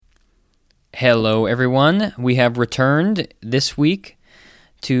Hello, everyone. We have returned this week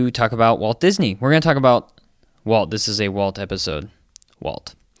to talk about Walt Disney. We're going to talk about Walt. This is a Walt episode.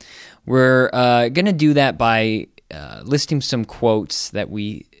 Walt. We're going to do that by listing some quotes that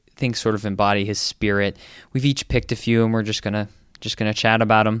we think sort of embody his spirit. We've each picked a few, and we're just gonna chat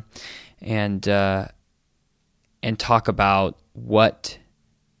about them and talk about what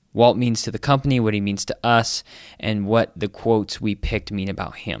Walt means to the company, what he means to us, and what the quotes we picked mean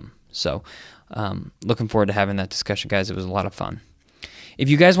about him. So, looking forward to having that discussion, guys. It was a lot of fun. If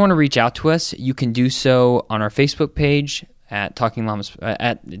you guys want to reach out to us, you can do so on our Facebook page at Talking Llamas.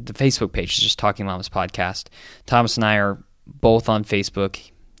 At the Facebook page is just Talking Llamas Podcast. Thomas and I are both on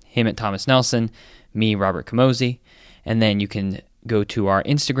Facebook. Him at Thomas Nelson, me, Robert Camozzi. And then you can go to our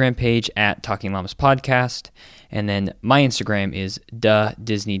Instagram page at Talking Llamas Podcast. And then my Instagram is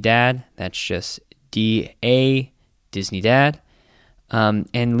Disney Dad. That's just D-A Disney Dad.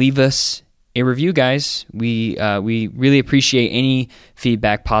 And leave us a review, guys. We really appreciate any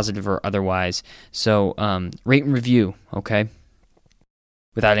feedback, positive or otherwise. So rate and review, okay?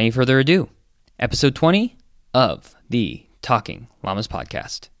 Without any further ado, episode 20 of the Talking Llamas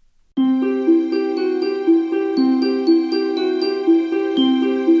Podcast.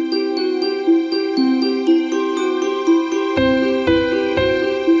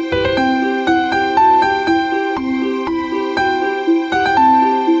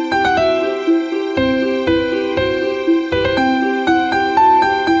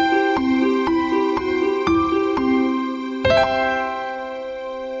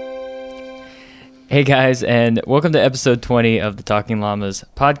 Hey guys, and welcome to episode 20 of the Talking Llamas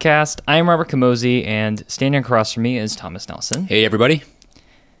podcast. I am Robert Camozzi, and standing across from me is Thomas Nelson. Hey everybody.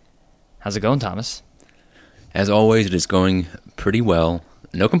 How's it going, Thomas? As always, it is going pretty well.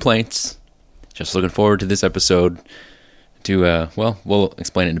 No complaints. Just looking forward to this episode to, we'll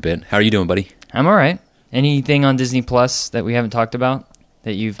explain it in a bit. How are you doing, buddy? I'm all right. Anything on Disney Plus that we haven't talked about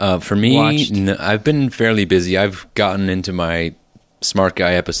that you've for me, watched? I've been fairly busy. I've gotten into my Smart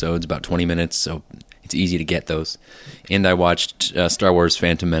Guy episodes, about 20 minutes, so it's easy to get those. And I watched Star Wars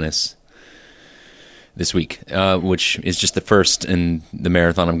Phantom Menace this week, which is just the first in the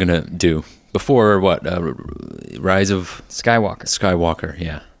marathon I'm going to do. Before, Rise of Skywalker,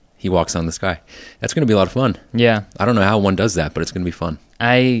 yeah. He walks on the sky. That's going to be a lot of fun. Yeah. I don't know how one does that, but it's going to be fun.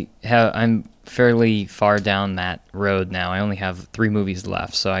 I'm fairly far down that road now. I only have 3 movies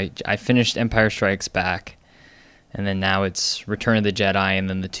left. So I finished Empire Strikes Back, and then now it's Return of the Jedi, and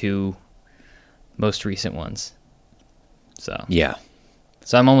then the 2 most recent ones. So yeah.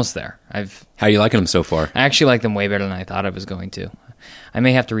 So I'm almost there. How are you liking them so far? I actually like them way better than I thought I was going to. I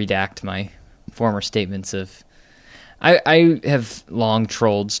may have to redact my former statements of... I have long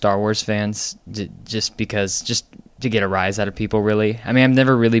trolled Star Wars fans just to get a rise out of people, really. I mean, I've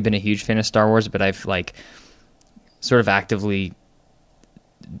never really been a huge fan of Star Wars, but I've sort of acted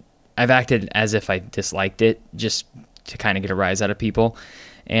as if I disliked it just to kind of get a rise out of people.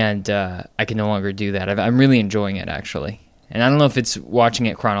 And I can no longer do that. I'm really enjoying it, actually. And I don't know if it's watching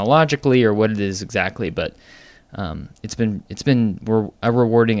it chronologically or what it is exactly, but it's been a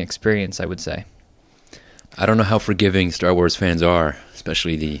rewarding experience, I would say. I don't know how forgiving Star Wars fans are,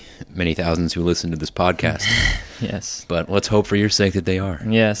 especially the many thousands who listen to this podcast. Yes. But let's hope for your sake that they are.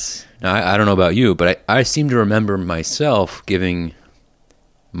 Yes. Now, I don't know about you, but I seem to remember myself giving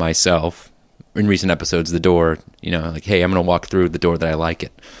myself, in recent episodes, the door, like, hey, I'm going to walk through the door that I like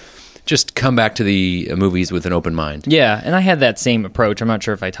it. Just come back to the movies with an open mind. Yeah, and I had that same approach. I'm not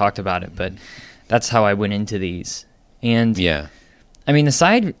sure if I talked about it, but that's how I went into these. And yeah. I mean,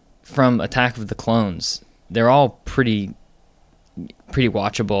 aside from Attack of the Clones, they're all pretty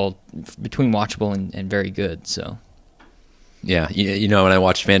watchable, between watchable and very good. So, yeah, when I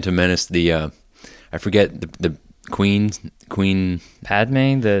watched Phantom Menace, I forget the Queen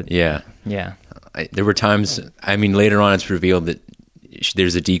Padme. Yeah. There were times. I mean, later on, it's revealed that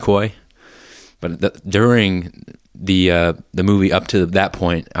there's a decoy, but during the movie up to that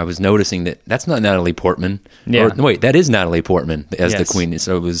point, I was noticing that that's not Natalie Portman. Yeah. Wait, that is Natalie Portman as Yes. the Queen.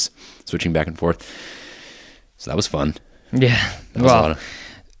 So it was switching back and forth. So that was fun. Yeah. That was a lot of...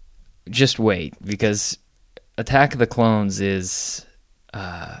 just wait, because Attack of the Clones is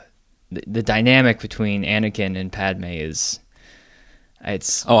the dynamic between Anakin and Padme is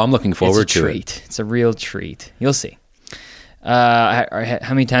I'm looking forward to it. It's a real treat. You'll see. How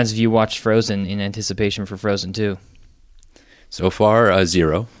many times have you watched Frozen in anticipation for Frozen 2? So far,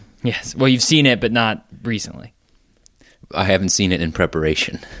 0. Yes. Well, you've seen it, but not recently. I haven't seen it in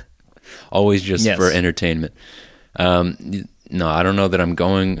preparation. Always just for entertainment. No, I don't know that I'm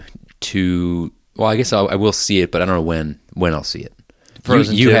going to... Well, I guess I will see it, but I don't know when I'll see it.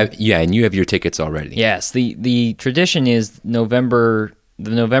 Frozen you 2. have and you have your tickets already. Yes, the tradition is the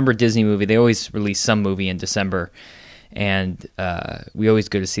November Disney movie. They always release some movie in December, and we always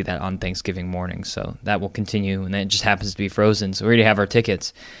go to see that on Thanksgiving morning. So that will continue, and that just happens to be Frozen. So we already have our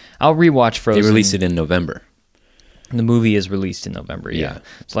tickets. I'll rewatch Frozen. They release it in November. The movie is released in November. Yeah.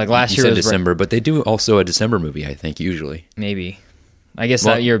 So like last You year said was December, but they do also a December movie, I think, usually. maybe. I guess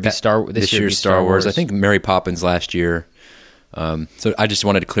that year would be This year's Star Wars. I think Mary Poppins last year. So I just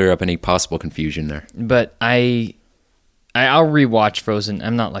wanted to clear up any possible confusion there. But I'll rewatch Frozen.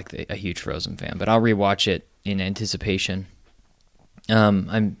 I'm not like a huge Frozen fan, but I'll rewatch it in anticipation.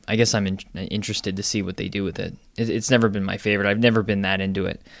 I guess I'm interested to see what they do with it. It's never been my favorite. I've never been that into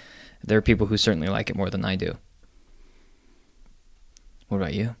it. There are people who certainly like it more than I do. What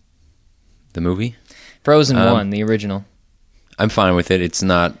about you? The movie? Frozen 1, the original. I'm fine with it. It's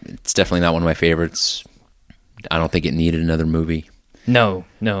definitely not one of my favorites. I don't think it needed another movie. No,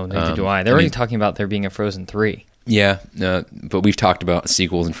 neither do I. They're already talking about there being a Frozen 3. Yeah, but we've talked about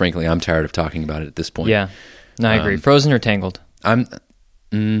sequels, and frankly, I'm tired of talking about it at this point. Yeah, no, I agree. Frozen or Tangled?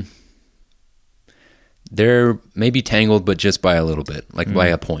 They're maybe Tangled, but just by a little bit, like by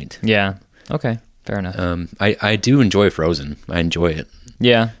a point. Yeah, okay, fair enough. I do enjoy Frozen. I enjoy it.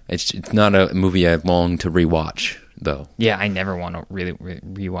 Yeah. It's not a movie I long to rewatch, though. Yeah, I never want to really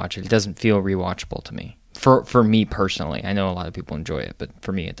rewatch it. It doesn't feel rewatchable to me. For me personally, I know a lot of people enjoy it, but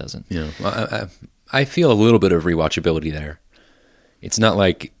for me, it doesn't. I feel a little bit of rewatchability there. It's not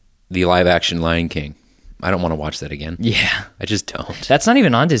like the live-action Lion King. I don't want to watch that again. Yeah, I just don't. That's not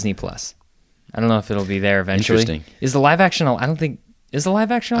even on Disney Plus. I don't know if it'll be there eventually. Interesting. Is the live action? I don't think is the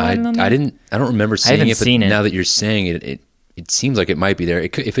live action on there? I don't remember seeing it, but seen it. Now that you're saying it, it seems like it might be there.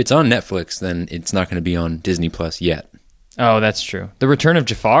 If it's on Netflix, then it's not going to be on Disney Plus yet. Oh, that's true. The Return of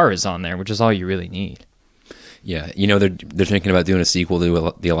Jafar is on there, which is all you really need. Yeah, they're thinking about doing a sequel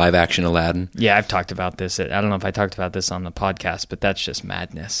to the live action Aladdin. Yeah, I've talked about this. I don't know if I talked about this on the podcast, but that's just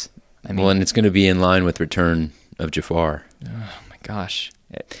madness. I mean, and it's going to be in line with Return of Jafar. Oh my gosh!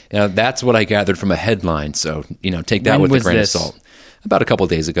 Now that's what I gathered from a headline. So take that with a grain of salt. About a couple of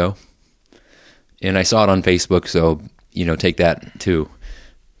days ago, and I saw it on Facebook. So take that too.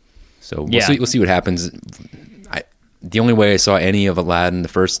 So we'll see what happens. The only way I saw any of Aladdin, the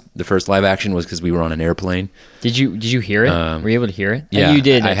first live action, was because we were on an airplane. Did you hear it? Were you able to hear it? Yeah, you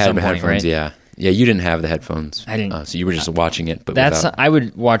did. I at had some the point, headphones. right? Yeah. You didn't have the headphones. I didn't. So you were just watching it. But I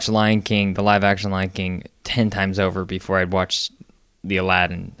would watch Lion King, the live action Lion King, 10 times over before I'd watch the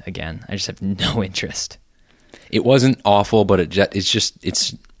Aladdin again. I just have no interest. It wasn't awful, but it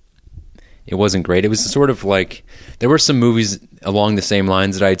wasn't great. It was sort of like there were some movies along the same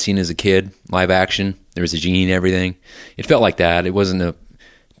lines that I had seen as a kid, live action. There was a genie and everything. It felt like that. It wasn't a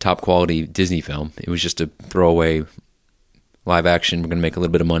top quality Disney film. It was just a throwaway live action. We're going to make a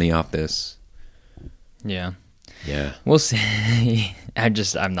little bit of money off this. Yeah. Yeah. We'll see.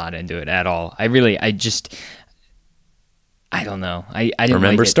 I'm not into it at all. I don't know. I didn't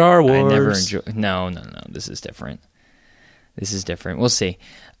remember like it. Star Wars. I never enjoyed. No. This is different. We'll see.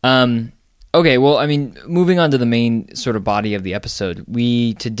 Okay, well, I mean, moving on to the main sort of body of the episode,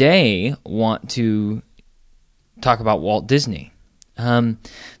 we today want to talk about Walt Disney. The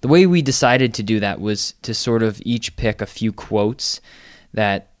way we decided to do that was to sort of each pick a few quotes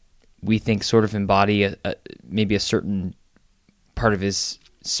that we think sort of embody maybe a certain part of his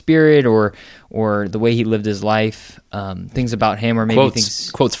spirit or the way he lived his life, things about him, or maybe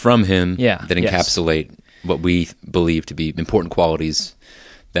quotes from him that encapsulate what we believe to be important qualities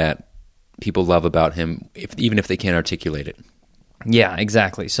that people love about him, even if they can't articulate it. Yeah,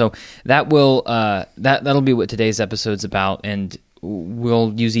 exactly. So that will that'll be what today's episode's about, and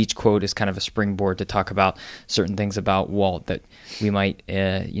we'll use each quote as kind of a springboard to talk about certain things about Walt that we might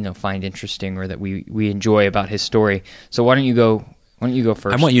find interesting or that we enjoy about his story. So why don't you go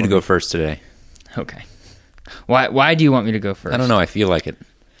first? I want you to go first today. Okay. Why do you want me to go first? I don't know. I feel like it.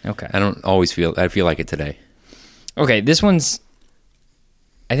 Okay. I feel like it today. Okay,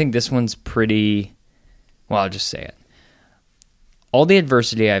 I think this one's pretty, well, I'll just say it. All the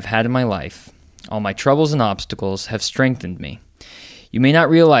adversity I've had in my life, all my troubles and obstacles have strengthened me. You may not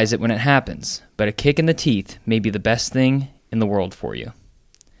realize it when it happens, but a kick in the teeth may be the best thing in the world for you.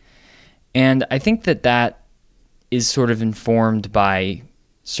 And I think that is sort of informed by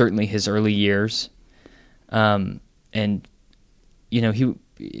certainly his early years. And, he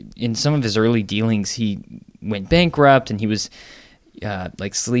in some of his early dealings, he went bankrupt and he was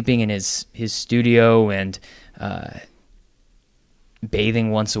sleeping in his studio and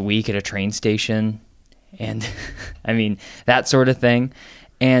bathing once a week at a train station, and I mean that sort of thing.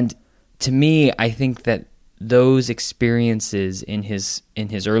 And to me, I think that those experiences in his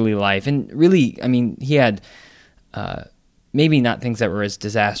early life, and really, I mean, he had maybe not things that were as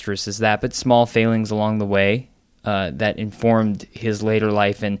disastrous as that, but small failings along the way that informed his later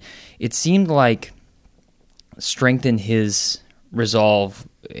life, and it seemed like strengthened his resolve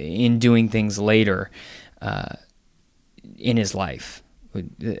in doing things later in his life.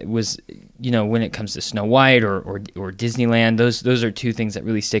 It was, when it comes to Snow White or Disneyland, those are two things that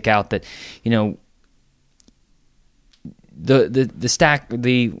really stick out. That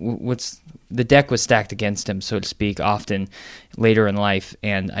the deck was stacked against him, so to speak, often later in life,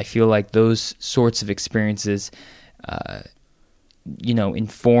 and I feel like those sorts of experiences,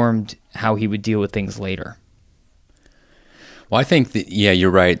 informed how he would deal with things later. Well, I think that, yeah, you're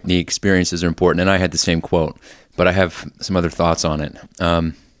right. The experiences are important, and I had the same quote, but I have some other thoughts on it.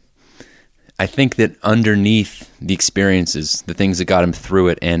 I think that underneath the experiences, the things that got him through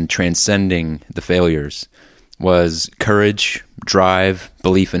it and transcending the failures was courage, drive,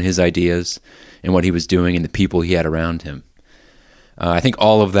 belief in his ideas and what he was doing and the people he had around him. I think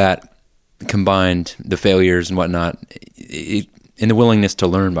all of that combined, the failures and whatnot, and the willingness to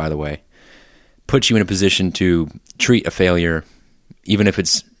learn, by the way, puts you in a position to treat a failure, even if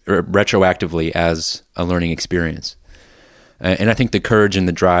it's retroactively, as a learning experience. And I think the courage and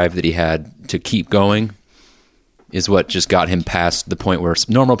the drive that he had to keep going is what just got him past the point where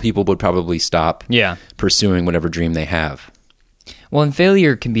normal people would probably stop pursuing whatever dream they have. Well, and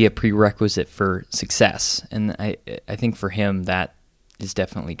failure can be a prerequisite for success, and I think for him that is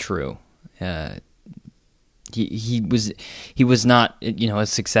definitely true. He was not a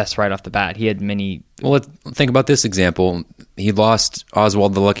success right off the bat. He had many. Well, think about this example. He lost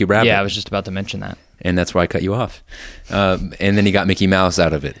Oswald the Lucky Rabbit. Yeah, I was just about to mention that, and that's why I cut you off. And then he got Mickey Mouse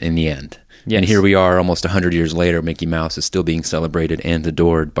out of it in the end. Yes. And here we are, almost 100 years later. Mickey Mouse is still being celebrated and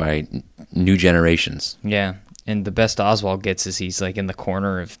adored by new generations. Yeah, and the best Oswald gets is he's like in the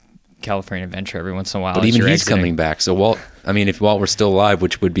corner of California Adventure every once in a while. But even he's coming back. So Walt, if Walt were still alive,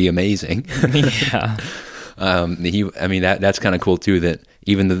 which would be amazing. Yeah. That's kind of cool too. That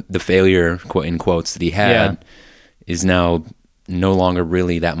even the failure, in quotes, that he had is now no longer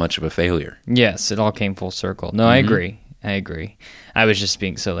really that much of a failure. Yes, it all came full circle. No, mm-hmm. I agree. I was just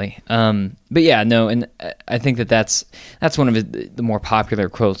being silly. But yeah, no, and I think that's one of the more popular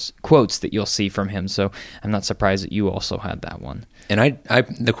quotes that you'll see from him. So I'm not surprised that you also had that one. And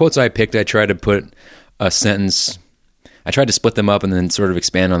the quotes I picked, I tried to put a sentence. I tried to split them up and then sort of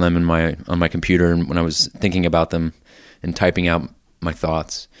expand on them on my computer, and when I was thinking about them and typing out my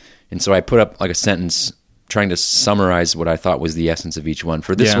thoughts. And so I put up like a sentence trying to summarize what I thought was the essence of each one.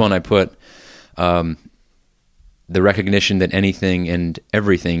 For this one, I put the recognition that anything and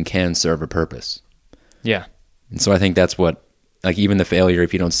everything can serve a purpose. Yeah. And so I think that's what, like, even the failure,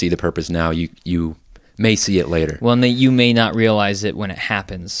 if you don't see the purpose now, you may see it later. Well, and that you may not realize it when it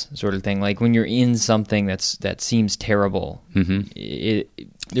happens, sort of thing. Like when you're in something that seems terrible,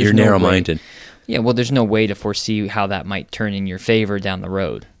 you're narrow-minded. Yeah, well, there's no way to foresee how that might turn in your favor down the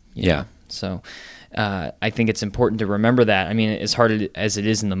road. Yeah. So I think it's important to remember that. I mean, as hard as it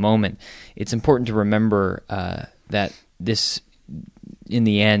is in the moment, it's important to remember that this, in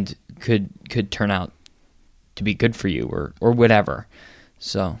the end, could turn out to be good for you or whatever.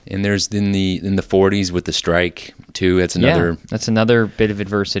 So, and there's in the 40s with the strike too. That's another bit of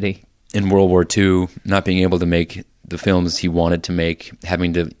adversity. In World War II, not being able to make the films he wanted to make,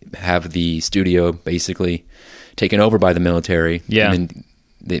 having to have the studio basically taken over by the military. Yeah. And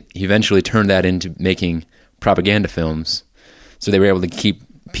then he eventually turned that into making propaganda films. So they were able to keep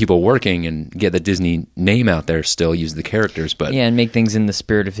people working and get the Disney name out there, still use the characters, but and make things in the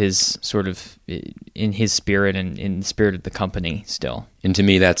spirit of his in his spirit and in the spirit of the company still. And to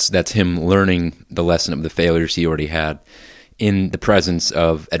me, that's him learning the lesson of the failures he already had in the presence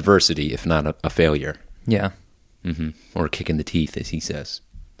of adversity, if not a failure. Yeah. Mm-hmm. Or a kick in the teeth, as he says.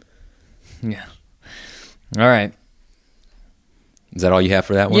 Yeah. All right. Is that all you have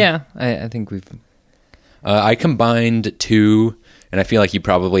for that one? Yeah, I think we've... I combined two, and I feel like you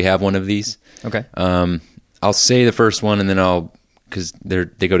probably have one of these. Okay. I'll say the first one, and then because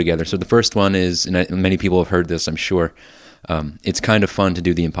they go together. So the first one is, and many people have heard this, I'm sure, it's kind of fun to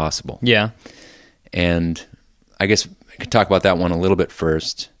do the impossible. Yeah. And I guess I could talk about that one a little bit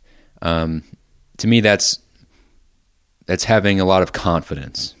first. To me, that's having a lot of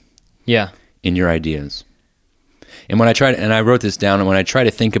confidence. Yeah. In your ideas. And when I wrote this down, and when I try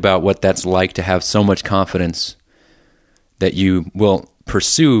to think about what that's like to have so much confidence that you will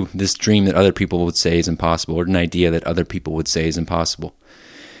pursue this dream that other people would say is impossible, or an idea that other people would say is impossible.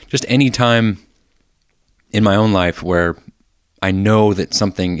 Just any time in my own life where I know that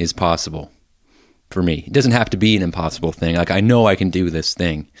something is possible, for me. It doesn't have to be an impossible thing. Like, I know I can do this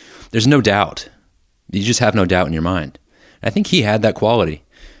thing. There's no doubt. You just have no doubt in your mind. I think he had that quality,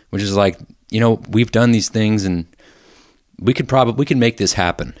 which is like, we've done these things and we can make this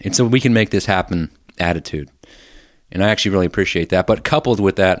happen. It's a we can make this happen attitude. And I actually really appreciate that. But coupled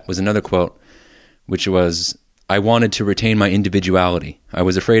with that was another quote, which was, I wanted to retain my individuality. I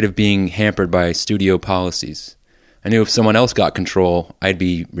was afraid of being hampered by studio policies. I knew if someone else got control, I'd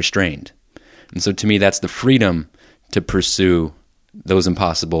be restrained. And so to me, that's the freedom to pursue those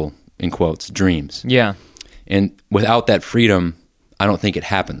impossible, in quotes, dreams. Yeah. And without that freedom, I don't think it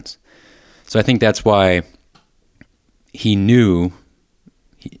happens. So I think that's why he knew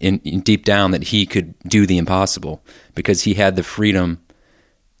in deep down that he could do the impossible, because he had the freedom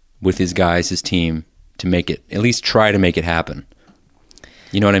with his guys, his team, to make it, at least try to make it happen.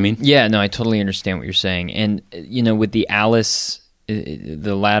 You know what I mean? Yeah, no, I totally understand what you're saying. And, with the Alice,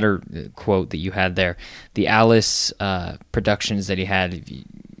 the latter quote that you had there, the Alice productions that he had.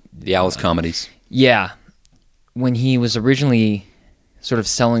 The Alice comedies. Yeah. When he was originally sort of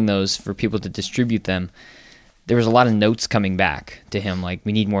selling those for people to distribute them, there was a lot of notes coming back to him, like,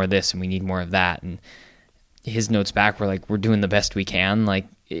 we need more of this and we need more of that. And his notes back were like, we're doing the best we can. Like,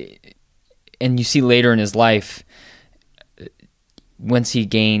 and you see later in his life, once he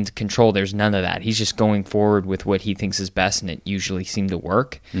gained control, there's none of that. He's just going forward with what he thinks is best, and it usually seemed to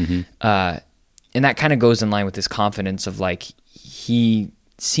work. Mm-hmm. And that kind of goes in line with his confidence of, like, he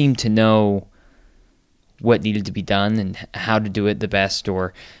seemed to know what needed to be done and how to do it the best,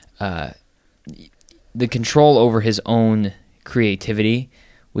 or the control over his own creativity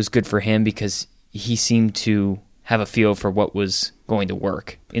was good for him because he seemed to have a feel for what was going to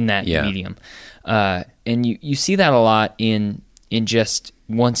work in that medium. And you see that a lot in just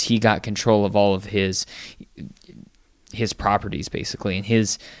once he got control of all of his properties, basically, and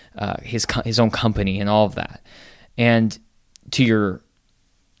his own company and all of that. And to your,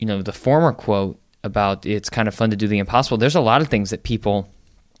 the former quote about it's kind of fun to do the impossible, there's a lot of things that people,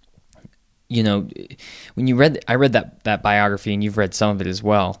 when I read that biography, and you've read some of it as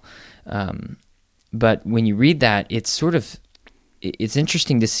well. But when you read that, it's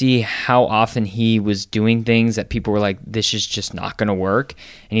interesting to see how often he was doing things that people were like, this is just not going to work.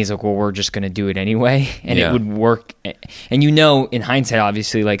 And he's like, well, we're just going to do it anyway. And it would work. And in hindsight,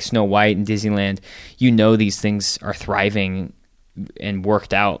 obviously, like Snow White and Disneyland, these things are thriving and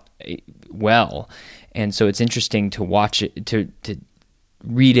worked out well. And so it's interesting to watch it, to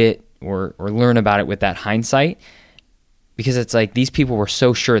read it or learn about it with that hindsight, because it's like these people were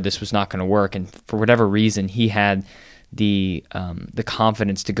so sure this was not going to work. And for whatever reason, he had the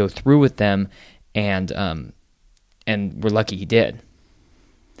confidence to go through with them, and we're lucky he did.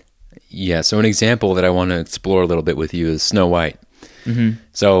 Yeah. So an example that I want to explore a little bit with you is Snow White. Mm-hmm.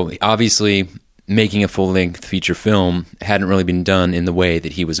 So obviously, making a full-length feature film hadn't really been done in the way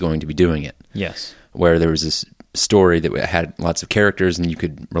that he was going to be doing it. Yes. Where there was this story that had lots of characters and you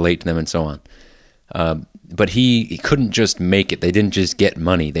could relate to them and so on. But he couldn't just make it. They didn't just get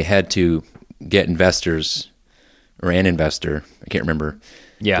money. They had to get investors, or an investor, I can't remember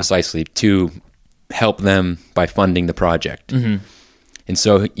precisely, to help them by funding the project. Mm-hmm. And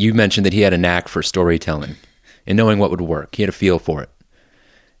so you mentioned that he had a knack for storytelling and knowing what would work. He had a feel for it.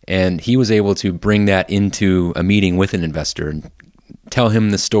 And he was able to bring that into a meeting with an investor and tell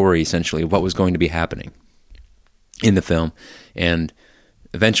him the story, essentially, of what was going to be happening in the film. And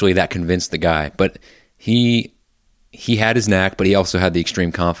eventually that convinced the guy. But he had his knack, but he also had the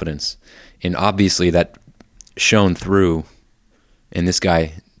extreme confidence. And obviously that shone through in this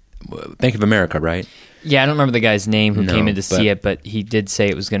guy, Bank of America, right? Yeah, I don't remember the guy's name who came in to see it, but he did say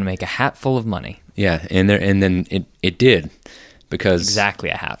it was going to make a hat full of money. Yeah, and then it did. Because exactly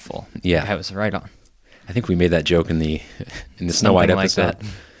a hatful. Yeah, I was right on. I think we made that joke in the Snow White episode. Like that.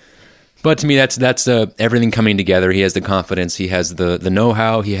 But to me, that's everything coming together. He has the confidence. He has the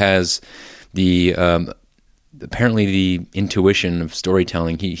know-how. He has the apparently the intuition of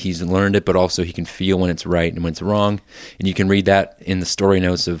storytelling. He's learned it, but also he can feel when it's right and when it's wrong. And you can read that in the story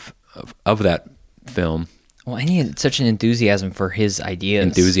notes of that film. Well, and he had such an enthusiasm for his ideas.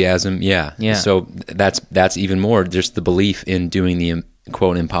 Enthusiasm, yeah. So that's even more just the belief in doing the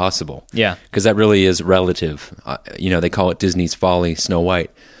quote impossible. Yeah, because that really is relative. They call it Disney's folly, Snow White,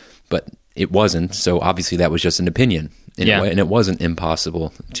 but it wasn't. So obviously that was just an opinion, and it wasn't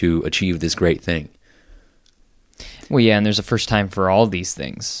impossible to achieve this great thing. Well, yeah, and there's a first time for all these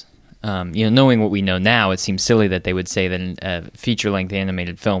things. Knowing what we know now, it seems silly that they would say that a feature-length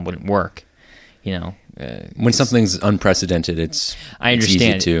animated film wouldn't work. When something's unprecedented, it's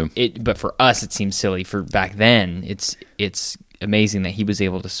understand it's easy it, but for us, it seems silly. For back then, it's amazing that he was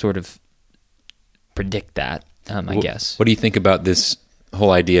able to sort of predict that. I guess. What do you think about this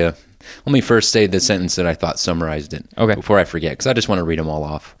whole idea? Let me first say the sentence that I thought summarized it. Okay. Before I forget, because I just want to read them all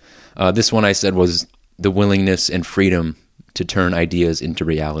off. This one I said was the willingness and freedom to turn ideas into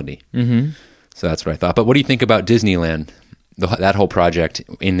reality. Mm-hmm. So that's what I thought. But what do you think about Disneyland, that whole project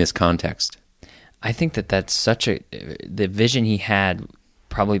in this context? I think that's the vision he had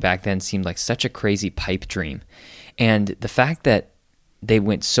probably back then seemed like such a crazy pipe dream. And the fact that they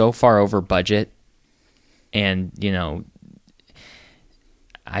went so far over budget and,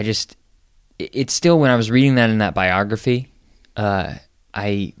 it's still, when I was reading that in that biography,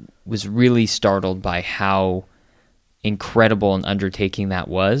 I was really startled by how incredible an undertaking that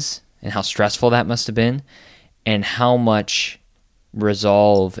was and how stressful that must have been and how much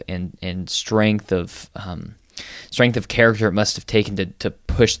resolve and strength of character it must have taken to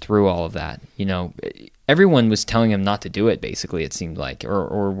push through all of that. Everyone was telling him not to do it, basically, it seemed like,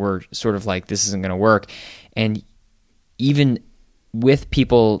 or were sort of like, this isn't going to work. And even with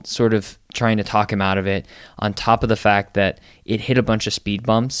people sort of trying to talk him out of it, on top of the fact that it hit a bunch of speed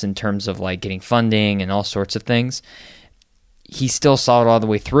bumps in terms of like getting funding and all sorts of things, he still saw it all the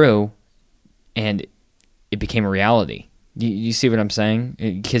way through, and it became a reality. You see what I'm saying?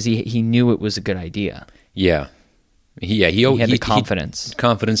 Because he knew it was a good idea. Yeah. He had the confidence.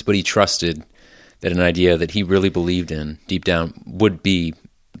 Confidence, but he trusted that an idea that he really believed in deep down would be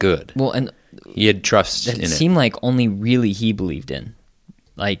good. Well, and he had trust in it. It seemed like only really he believed in.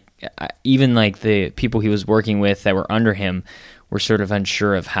 Like, even like the people he was working with that were under him were sort of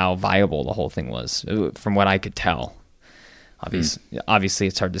unsure of how viable the whole thing was, from what I could tell. Obviously,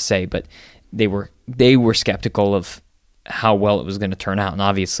 it's hard to say, but they were skeptical of how well it was going to turn out, and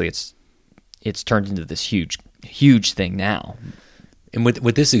obviously, it's turned into this huge thing now. And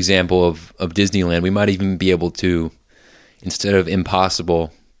with this example of Disneyland, we might even be able to, instead of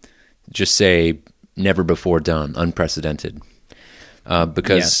impossible, just say never before done, unprecedented.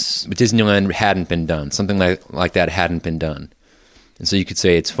 Because Disneyland hadn't been done. Something like that hadn't been done. And so you could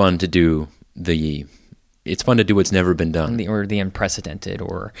say it's fun to do what's never been done. Or the unprecedented,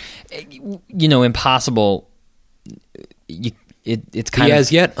 or, impossible. It's kind of...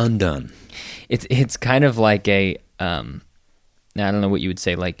 as yet undone. It's kind of like a... I don't know what you would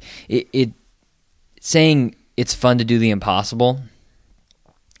say. Like, it saying it's fun to do the impossible,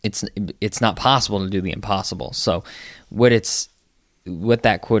 it's not possible to do the impossible. So what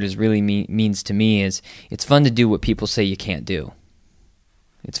that quote is really means to me is it's fun to do what people say you can't do.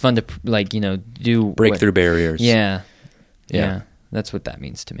 It's fun to break through barriers. Yeah. That's what that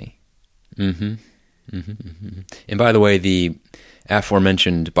means to me. Mm-hmm. Mm-hmm. Mm-hmm. And by the way, the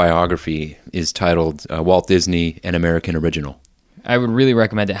aforementioned biography is titled Walt Disney: An American Original. I would really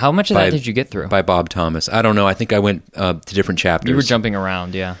recommend it. How much of that did you get through? By Bob Thomas. I don't know. I think I went to different chapters. You were jumping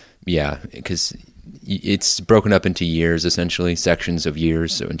around, yeah. Yeah, because it's broken up into years, essentially, sections of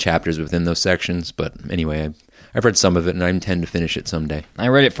years, and chapters within those sections. But anyway, I've read some of it, and I intend to finish it someday. I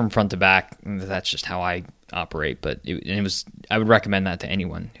read it from front to back. That's just how I operate. But I would recommend that to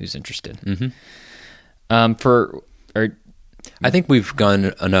anyone who's interested. Mm-hmm. I think we've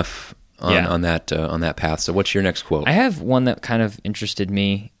gone enough on that path. So what's your next quote? I have one that kind of interested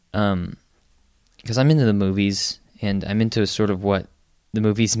me because I'm into the movies and I'm into sort of what the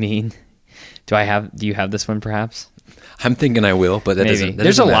movies mean. Do you have this one perhaps? I'm thinking I will, but that Maybe. doesn't.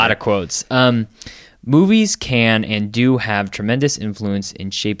 There's a lot of quotes. Movies can and do have tremendous influence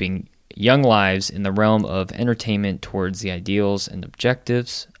in shaping young lives in the realm of entertainment towards the ideals and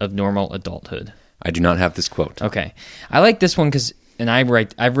objectives of normal adulthood. I do not have this quote. Okay. I like this one because, and I've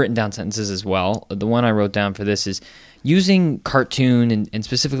written down sentences as well. The one I wrote down for this is using cartoon and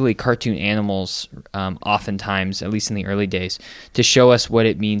specifically cartoon animals oftentimes, at least in the early days, to show us what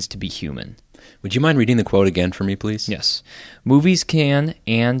it means to be human. Would you mind reading the quote again for me, please? Yes. Movies can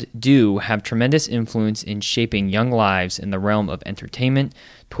and do have tremendous influence in shaping young lives in the realm of entertainment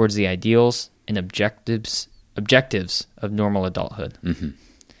towards the ideals and objectives of normal adulthood. Mm-hmm.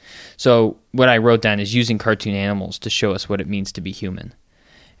 So what I wrote down is using cartoon animals to show us what it means to be human.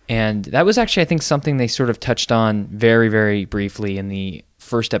 And that was actually, I think, something they sort of touched on very, very briefly in the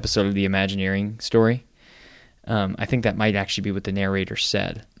first episode of the Imagineering story. I think that might actually be what the narrator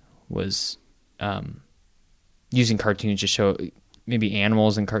said, was using cartoons to show, maybe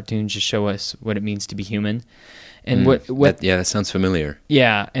animals and cartoons to show us what it means to be human. And that sounds familiar.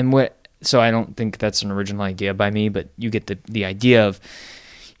 Yeah, and so I don't think that's an original idea by me, but you get the idea of,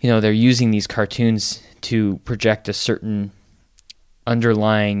 they're using these cartoons to project a certain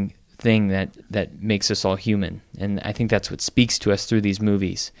underlying thing that makes us all human. And I think that's what speaks to us through these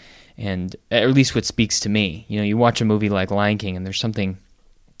movies, and at least what speaks to me. You watch a movie like Lion King, and there's something,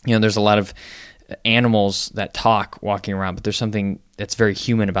 there's a lot of animals that talk walking around, but there's something that's very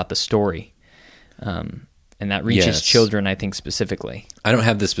human about the story. And that reaches Yes. children, I think, specifically. I don't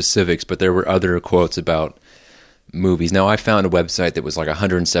have the specifics, but there were other quotes about movies. Now, I found a website that was like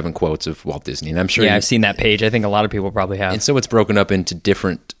 107 quotes of Walt Disney, and I'm sure I've seen that page. I think a lot of people probably have. And so it's broken up into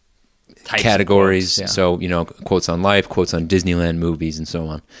different Types of categories. quotes, yeah. So, quotes on life, quotes on Disneyland movies, and so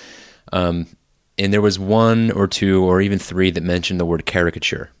on. And there was one or two or even three that mentioned the word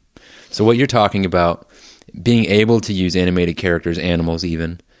caricature. So what you're talking about, being able to use animated characters, animals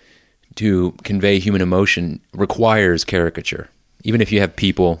even, to convey human emotion requires caricature. Even if you have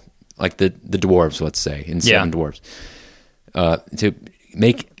people like the dwarves, let's say, in Seven Dwarves. To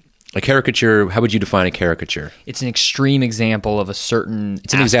make a caricature, how would you define a caricature? It's an extreme example of a certain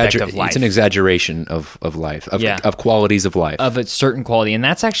aspect of life. It's an exaggeration of life, of qualities of life. Of a certain quality. And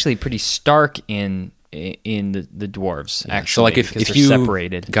that's actually pretty stark in the dwarves, actually. So like if they're you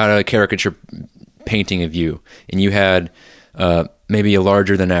separated. got a caricature painting of you and you had maybe a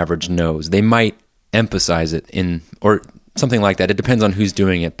larger than average nose, they might emphasize it or something like that. It depends on who's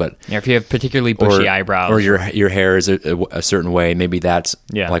doing it, but If you have particularly bushy eyebrows. or your hair is a certain way, maybe that's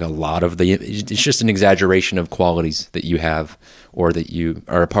like a lot of it's just an exaggeration of qualities that you have or that you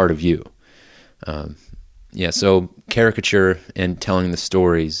are a part of you. So caricature and telling the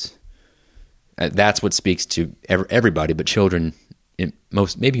stories, that's what speaks to everybody, but children,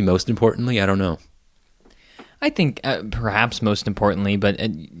 maybe most importantly, I don't know. I think perhaps most importantly, but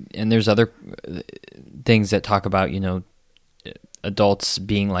and there's other things that talk about, adults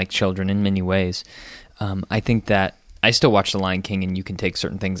being like children in many ways. I think that I still watch The Lion King, and you can take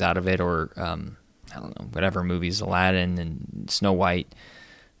certain things out of it, or I don't know, whatever movies, Aladdin and Snow White,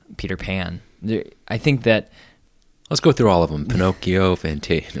 Peter Pan. I think that let's go through all of them. Pinocchio,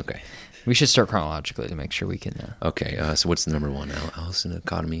 Fantasia. Okay, we should start chronologically to make sure we can. Okay, so what's the number one? Alice in the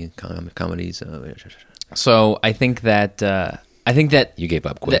comedies. So I think that you gave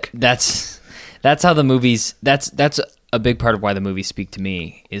up quick. That's how the movies. That's a big part of why the movies speak to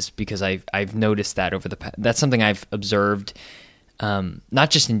me, is because I've noticed that over the past. That's something I've observed, not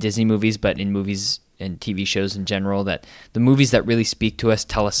just in Disney movies, but in movies and TV shows in general. That the movies that really speak to us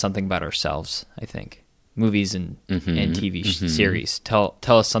tell us something about ourselves. I think movies and TV series tell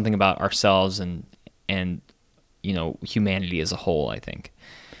us something about ourselves and humanity as a whole. I think,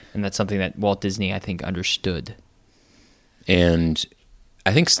 and that's something that Walt Disney, I think, understood. And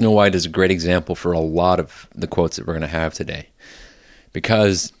I think Snow White is a great example for a lot of the quotes that we're going to have today,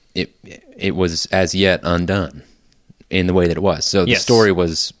 because it was as yet undone in the way that it was. So the story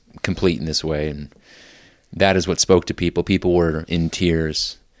was complete in this way, and that is what spoke to people. People were in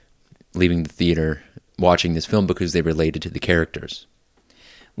tears leaving the theater watching this film because they related to the characters.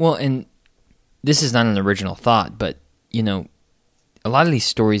 Well, and this is not an original thought, but a lot of these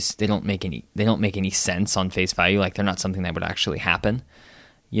stories, they don't make any sense on face value. Like, they're not something that would actually happen.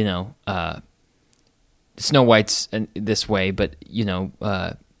 Snow White's this way, but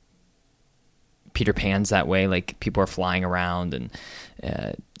Peter Pan's that way. Like, people are flying around, and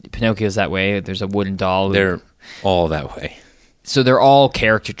Pinocchio's that way. There's a wooden doll. They're all that way. So they're all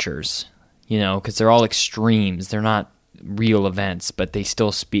caricatures, because they're all extremes. They're not real events, but they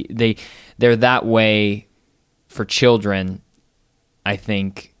still speak. They're that way for children, I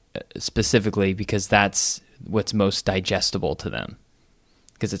think, specifically because that's what's most digestible to them,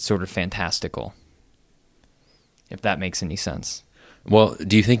 because it's sort of fantastical, if that makes any sense. Well, why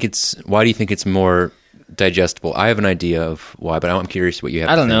do you think it's more digestible? I have an idea of why, but I'm curious what you have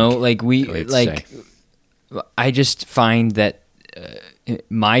to think. I don't know. I just find that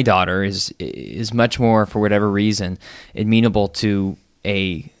my daughter is much more, for whatever reason, amenable to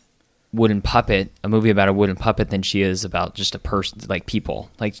a wooden puppet, a movie about a wooden puppet, than she is about just a person, like people.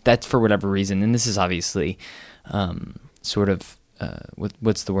 Like, that's for whatever reason. And this is obviously sort of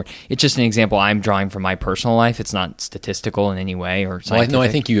what's the word? It's just an example I'm drawing from my personal life. It's not statistical in any way or scientific. Well, I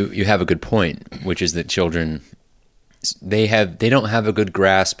think you have a good point, which is that children, they don't have a good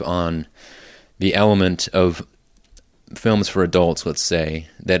grasp on the element of films for adults, let's say,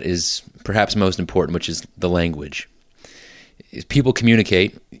 that is perhaps most important, which is the language. People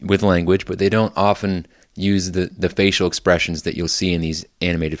communicate with language, but they don't often use the facial expressions that you'll see in these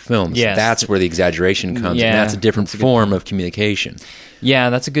animated films. Yes. That's where the exaggeration comes, and that's a different form of communication. Yeah,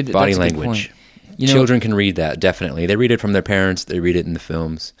 that's a good body that's language. A good point. Children can read that, definitely. They read it from their parents, they read it in the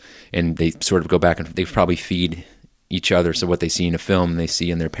films, and they sort of go back and they probably feed each other. So what they see in a film, they see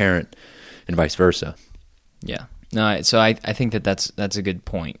in their parent, and vice versa. Yeah. No, so I think that's a good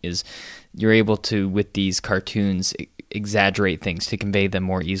point, is you're able to, with these cartoons, exaggerate things to convey them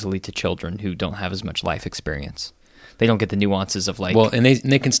more easily to children who don't have as much life experience. They don't get the nuances of, like... Well, and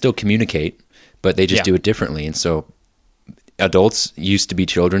they can still communicate, but they just Yeah. do it differently. And so adults used to be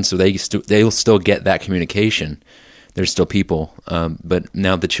children, so they'll still get that communication. They're still people, but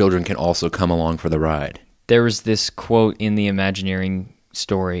now the children can also come along for the ride. There was this quote in the Imagineering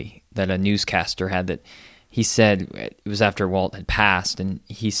story that a newscaster had that he said, it was after Walt had passed, and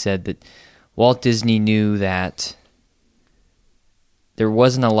he said that Walt Disney knew that there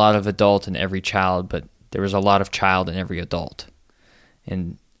wasn't a lot of adult in every child, but there was a lot of child in every adult.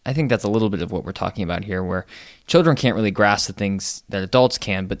 And I think that's a little bit of what we're talking about here, where children can't really grasp the things that adults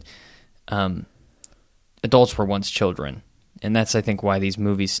can, but adults were once children. And that's, I think, why these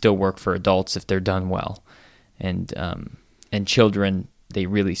movies still work for adults if they're done well. And children, they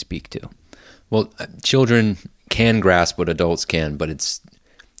really speak to. Well, children can grasp what adults can, but it's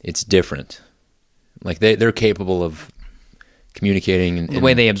different. Like they're capable of communicating. And The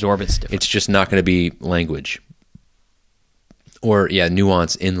way they absorb it's different. It's just not going to be language. Or,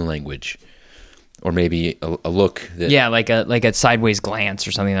 nuance in the language. Or maybe a look that... Yeah, like a sideways glance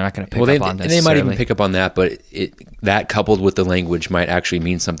or something they're not going to pick up on necessarily. They might even pick up on that, but that coupled with the language might actually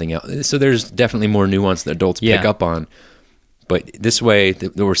mean something else. So there's definitely more nuance that adults pick up on. But this way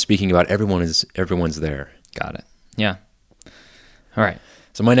that we're speaking about, everyone's there. Got it. Yeah. All right.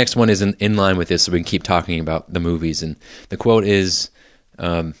 So my next one is in line with this, so we can keep talking about the movies. And the quote is,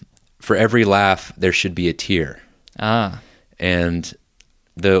 for every laugh, there should be a tear. Ah. And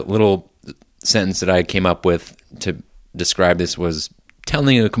the little sentence that I came up with to describe this was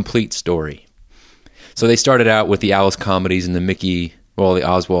telling a complete story. So they started out with the Alice comedies and the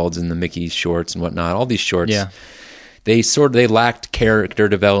Oswalds and the Mickey shorts and whatnot, all these shorts. Yeah. They lacked character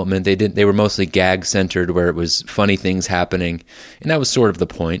development. They were mostly gag centered, where it was funny things happening, and that was sort of the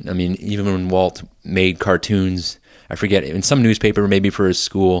point. I mean, even when Walt made cartoons, I forget, in some newspaper, maybe for his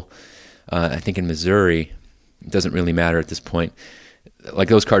school, I think in Missouri, it doesn't really matter at this point. Like,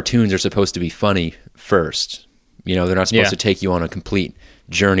 those cartoons are supposed to be funny first. They're not supposed to take you on a complete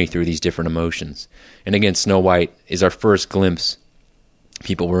journey through these different emotions. And again, Snow White is our first glimpse.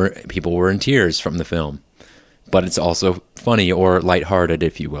 People were in tears from the film. But it's also funny or lighthearted,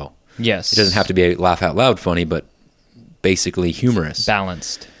 if you will. Yes. It doesn't have to be a laugh-out-loud funny, but basically humorous.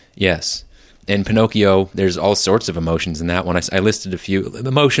 Balanced. Yes. In Pinocchio, there's all sorts of emotions in that one. I listed a few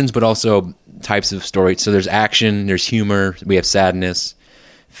emotions, but also types of stories. So there's action, there's humor, we have sadness,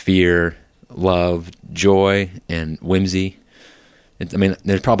 fear, love, joy, and whimsy.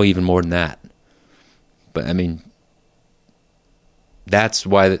 There's probably even more than that. But, that's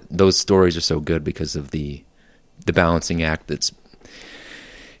why those stories are so good, because of the balancing act how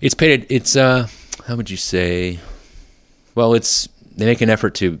would you say? Well, they make an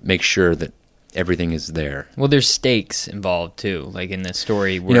effort to make sure that everything is there. Well, there's stakes involved too, like in the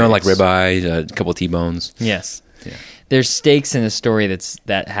story. Like ribeye, a couple T-bones. Yes. Yeah. There's stakes in a story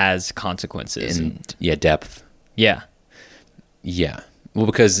that has consequences and depth. Yeah. Yeah. Well,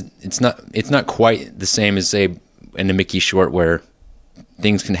 because it's not quite the same as, say, in a Mickey short, where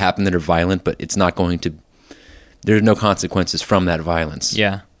things can happen that are violent, but it's not going to... There's no consequences from that violence.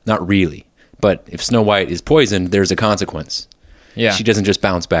 Yeah. Not really. But if Snow White is poisoned, there's a consequence. Yeah. She doesn't just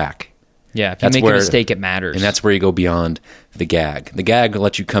bounce back. Yeah, if you make a mistake, it matters. And that's where you go beyond the gag. The gag will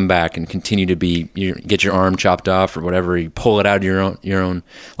let you come back and continue to get your arm chopped off or whatever. You pull it out of your own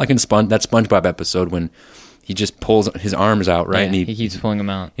like in that SpongeBob episode when he just pulls his arms out, right? Yeah, and he keeps pulling them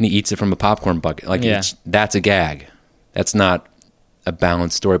out. And he eats it from a popcorn bucket. That's a gag. That's not a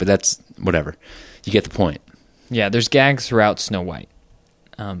balanced story, but that's whatever. You get the point. Yeah, there's gags throughout Snow White.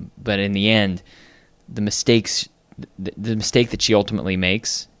 But in the end, the mistake that she ultimately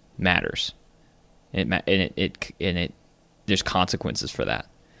makes matters. There's consequences for that.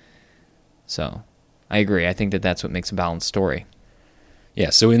 So, I agree. I think that's what makes a balanced story. Yeah,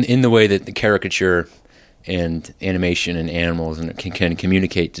 so in the way that the caricature and animation and animals can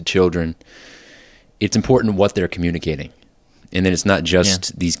communicate to children, it's important what they're communicating. And then it's not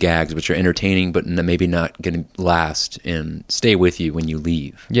just these gags, which are entertaining, but maybe not going to last and stay with you when you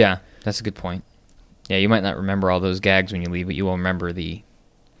leave. Yeah, that's a good point. Yeah, you might not remember all those gags when you leave, but you will remember the...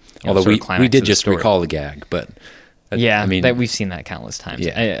 Although we did just recall the gag, but... we've seen that countless times.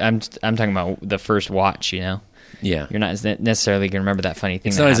 Yeah. I'm talking about the first watch, Yeah. You're not necessarily going to remember that funny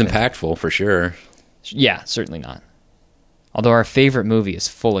thing. It's not as impactful, for sure. Yeah, certainly not. Although our favorite movie is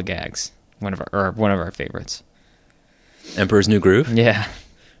full of gags. One of our favorites. Emperor's New Groove? Yeah.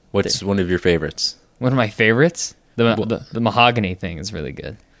 What's one of your favorites? One of my favorites? The mahogany thing is really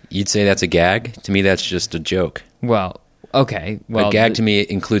good. You'd say that's a gag? To me, that's just a joke. Well, okay. Well, a gag to me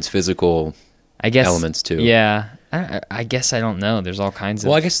includes physical elements too. Yeah. I guess I don't know. There's all kinds of...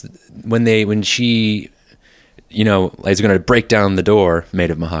 Well, I guess when she is going to break down the door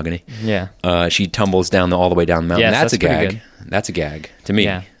made of mahogany. Yeah. She tumbles down all the way down the mountain. Yes, that's a that's pretty gag. good. That's a gag to me.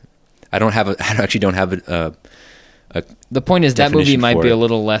 Yeah. I actually don't have a The point is that movie definition might for be it. a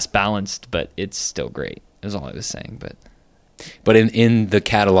little less balanced, but it's still great. Is all I was saying. But in the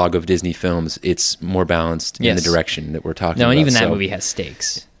catalog of Disney films, it's more balanced in the Yes. direction that we're talking No, about. and even that so- movie has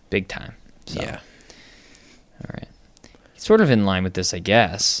stakes, big time. So, Yeah. All right. Sort of in line with this, I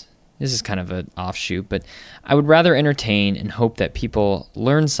guess. This is kind of an offshoot, but I would rather entertain and hope that people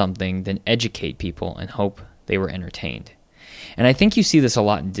learn something than educate people and hope they were entertained. And I think you see this a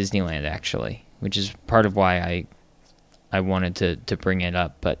lot in Disneyland, actually, which is part of why I wanted to bring it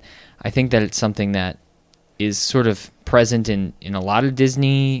up. But I think that it's something that is sort of present in a lot of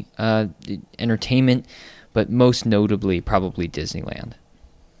Disney entertainment, but most notably probably Disneyland.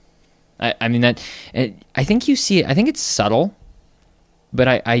 I mean that. I think you see it. I think it's subtle, but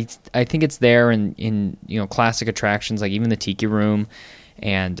I think it's there in classic attractions like even the Tiki Room,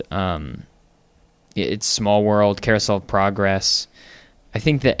 and it's Small World, Carousel of Progress. I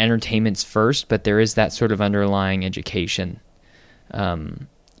think that entertainment's first, but there is that sort of underlying education,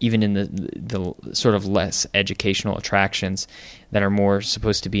 even in the sort of less educational attractions that are more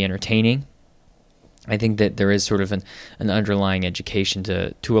supposed to be entertaining. I think that there is sort of an underlying education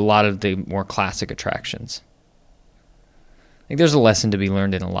to a lot of the more classic attractions. I think there's a lesson to be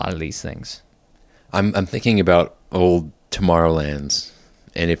learned in a lot of these things. I'm thinking about old Tomorrowlands,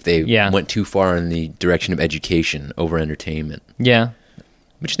 and if they went too far in the direction of education over entertainment. Yeah.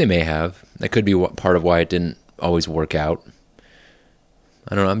 Which they may have. That could be part of why it didn't always work out.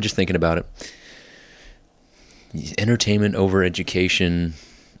 I don't know. I'm just thinking about it. Entertainment over education.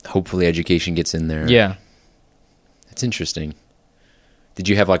 Hopefully education gets in there. Yeah. It's interesting. Did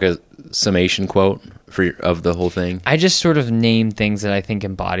you have like a summation quote of the whole thing? I just sort of named things that I think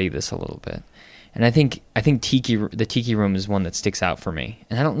embody this a little bit. And I think the Tiki Room is one that sticks out for me.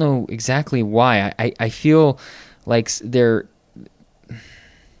 And I don't know exactly why. I feel like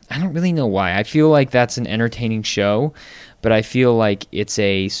I don't really know why. I feel like that's an entertaining show, but I feel like it's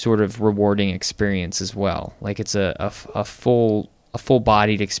a sort of rewarding experience as well. Like it's a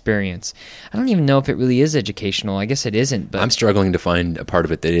full-bodied experience. I don't even know if it really is educational. I guess it isn't. But I'm struggling to find a part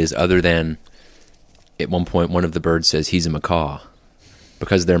of it that is, other than at one point one of the birds says he's a macaw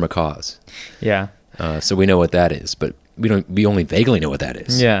because they're macaws. Yeah. So we know what that is, but we only vaguely know what that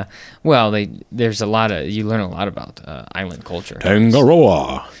is. Yeah. Well, there's a lot of, you learn a lot about island culture.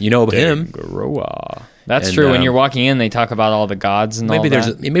 Tangaroa. You know of him. Tangaroa. That's And, true. When you're walking in, they talk about all the gods and maybe all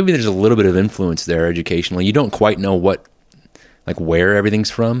that. maybe there's a little bit of influence there educationally. You don't quite know where everything's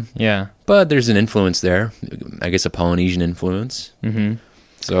from. Yeah. But there's an influence there. I guess a Polynesian influence. Mm-hmm.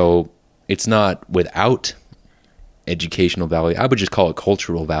 So it's not without educational value. I would just call it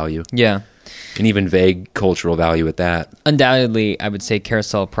cultural value. Yeah. And even vague cultural value at that. Undoubtedly, I would say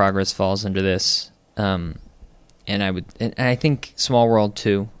Carousel of Progress falls under this. And I think Small World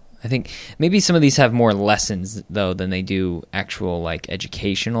too. I think maybe some of these have more lessons though than they do actual like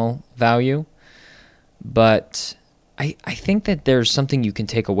educational value. But I think that there's something you can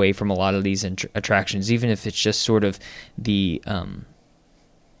take away from a lot of these attractions, even if it's just sort of the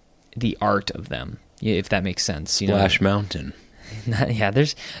art of them, if that makes sense. Splash Mountain. Yeah,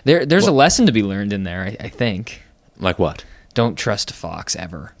 there's a lesson to be learned in there, I think. Like what? Don't trust a fox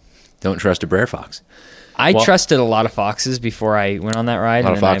ever. Don't trust a brer fox. I trusted a lot of foxes before I went on that ride. A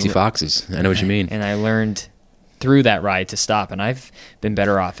lot of foxy foxes. I know what you mean. And I learned through that ride to stop, and I've been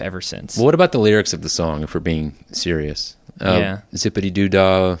better off ever since. Well, what about the lyrics of the song, if we're being serious? Zippity doo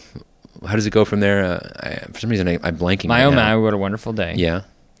dah. How does it go from there? For some reason, I'm blanking. My right oh now. my, what a wonderful day. Yeah.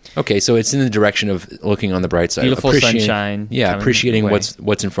 Okay, so it's in the direction of looking on the bright side. Beautiful sunshine. Yeah, appreciating away.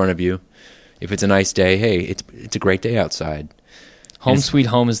 what's in front of you. If it's a nice day, hey, it's a great day outside. Home sweet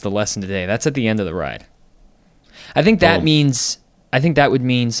home is the lesson today. That's at the end of the ride. I think that means. I think that would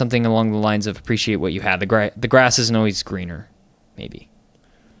mean something along the lines of appreciate what you have. The grass isn't always greener. Maybe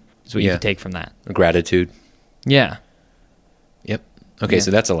is what you could take from that. Gratitude. Yeah. Yep. Okay,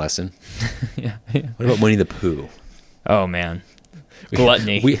 so that's a lesson. yeah. What about Winnie the Pooh? Oh man,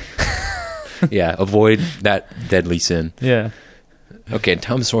 gluttony. Yeah, avoid that deadly sin. Yeah. Okay,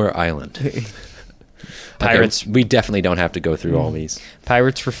 Tom Sawyer Island. Pirates. Okay, we definitely don't have to go through all these.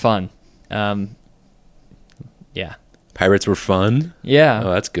 Pirates for fun. Yeah. Pirates were fun? Yeah.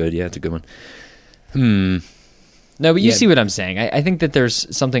 Oh, that's good. Yeah, it's a good one. No, but you see what I'm saying. I think that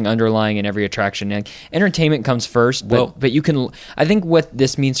there's something underlying in every attraction. Like, entertainment comes first, but you can. I think what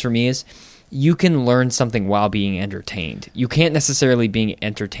this means for me is you can learn something while being entertained. You can't necessarily be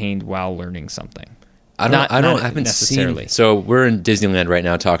entertained while learning something. I haven't necessarily. seen. So we're in Disneyland right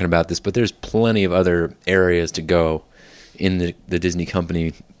now talking about this, but there's plenty of other areas to go in the Disney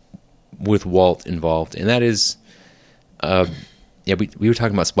company with Walt involved, and that is, we were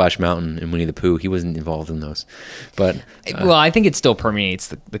talking about Splash Mountain and Winnie the Pooh. He wasn't involved in those, but well, I think it still permeates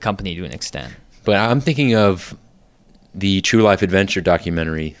the company to an extent. But I'm thinking of the True Life Adventure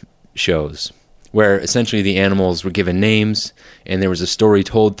documentary shows, where essentially the animals were given names and there was a story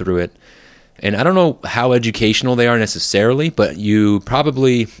told through it. And I don't know how educational they are necessarily, but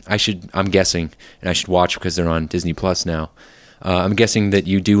I'm guessing, and I should watch because they're on Disney Plus now. I'm guessing that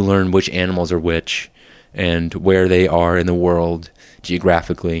you do learn which animals are which and where they are in the world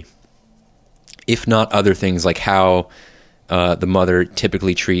geographically. If not other things like how the mother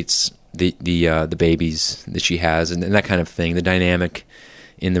typically treats the babies that she has and that kind of thing, the dynamic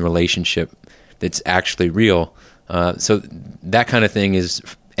in the relationship that's actually real. So that kind of thing is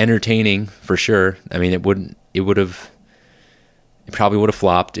entertaining for sure. I mean, it probably would have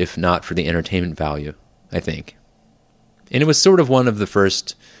flopped if not for the entertainment value, I think. And it was sort of one of the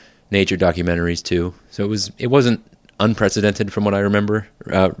first nature documentaries too. So it wasn't unprecedented from what I remember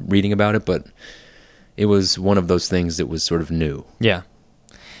reading about it, but it was one of those things that was sort of new. Yeah.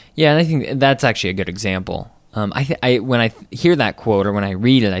 Yeah, and I think that's actually a good example. When I hear that quote or when I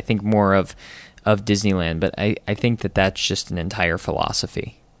read it, I think more of Disneyland, but I think that's just an entire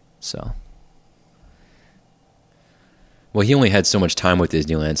philosophy. So, well, he only had so much time with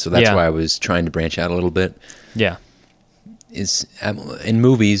Disneyland, so that's why I was trying to branch out a little bit. Yeah. In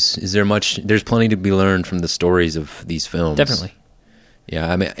movies, there's plenty to be learned from the stories of these films. Definitely.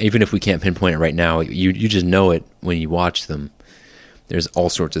 Yeah, I mean, even if we can't pinpoint it right now, you just know it when you watch them. There's all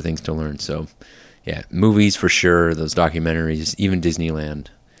sorts of things to learn. So, yeah, movies for sure, those documentaries, even Disneyland.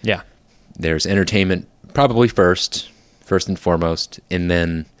 Yeah. There's entertainment probably first and foremost, and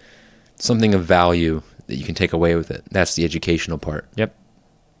then something of value that you can take away with it. That's the educational part. Yep.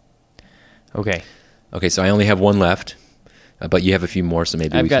 Okay, so I only have one left, but you have a few more, so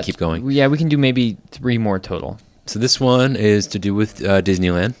maybe we can keep going. Yeah, we can do maybe 3 more total. So this one is to do with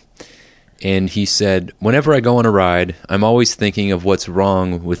Disneyland. And he said, whenever I go on a ride, I'm always thinking of what's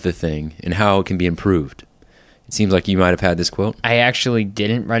wrong with the thing and how it can be improved. It seems like you might have had this quote. I actually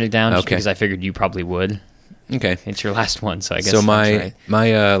didn't write it down just because I figured you probably would. Okay. It's your last one, so I guess so that's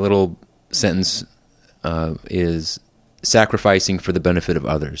my little sentence is sacrificing for the benefit of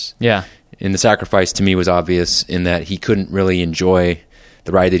others. Yeah. And the sacrifice to me was obvious in that he couldn't really enjoy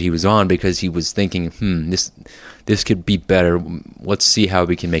the ride that he was on because he was thinking, this could be better. Let's see how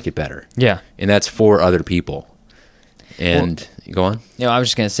we can make it better. Yeah. And that's for other people. And go on. I was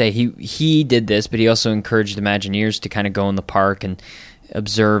just going to say he did this, but he also encouraged Imagineers to kind of go in the park and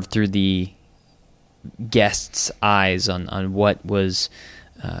observe through the guests' eyes on what was,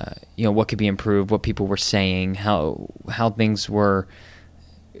 what could be improved, what people were saying, how things were,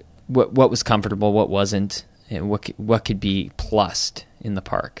 what was comfortable, what wasn't, and what could be plussed in the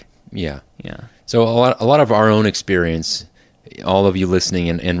park. Yeah. Yeah. So a lot of our own experience, all of you listening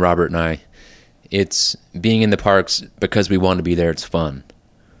and Robert and I, it's being in the parks because we want to be there. It's fun.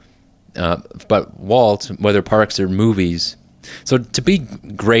 But Walt, whether parks or movies, so to be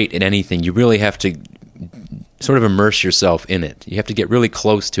great at anything, you really have to sort of immerse yourself in it. You have to get really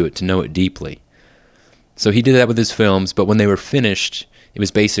close to it to know it deeply. So he did that with his films, but when they were finished, it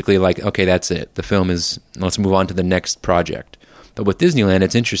was basically like, okay, that's it. The film is, let's move on to the next project. But with Disneyland,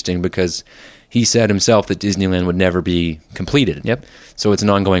 it's interesting because he said himself that Disneyland would never be completed. Yep. So it's an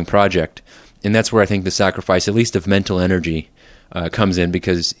ongoing project. And that's where I think the sacrifice, at least of mental energy, comes in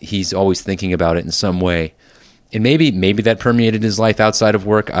because he's always thinking about it in some way. And maybe that permeated his life outside of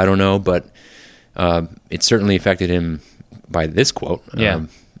work. I don't know, but it certainly affected him by this quote. Yeah.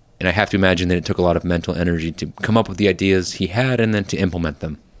 And I have to imagine that it took a lot of mental energy to come up with the ideas he had and then to implement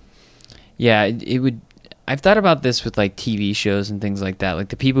them. Yeah, it would. I've thought about this with like TV shows and things like that. Like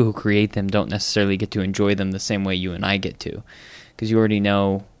the people who create them don't necessarily get to enjoy them the same way you and I get to, because you already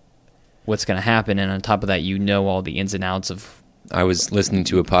know what's going to happen, and on top of that, you know all the ins and outs of. I was listening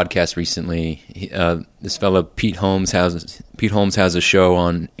to a podcast recently. This fellow Pete Holmes has a show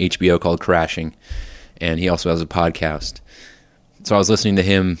on HBO called Crashing, and he also has a podcast. So I was listening to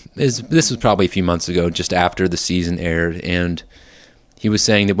him. This was probably a few months ago, just after the season aired, and he was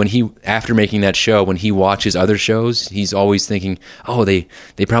saying that after making that show, when he watches other shows, he's always thinking, "Oh, they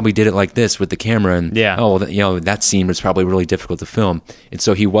probably did it like this with the camera," and that scene was probably really difficult to film, and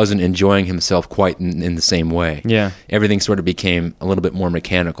so he wasn't enjoying himself quite in the same way. Yeah, everything sort of became a little bit more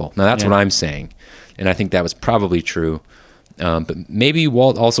mechanical. Now that's what I'm saying, and I think that was probably true. But maybe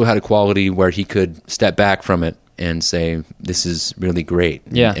Walt also had a quality where he could step back from it and say, this is really great.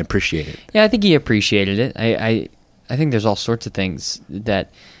 Yeah. And appreciate it. Yeah, I think he appreciated it. I think there's all sorts of things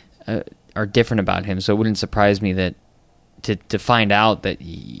that are different about him, so it wouldn't surprise me that to find out that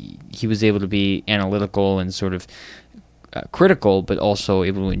he was able to be analytical and sort of critical, but also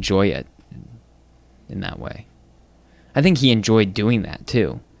able to enjoy it in that way. I think he enjoyed doing that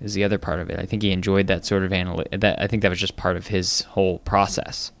too, is the other part of it. I think he enjoyed that sort of I think that was just part of his whole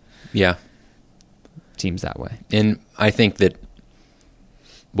process. Yeah. Seems that way. And I think that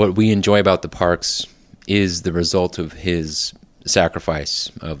what we enjoy about the parks is the result of his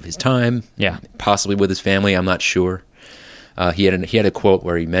sacrifice of his time, Yeah. possibly with his family. I'm not sure. He had a quote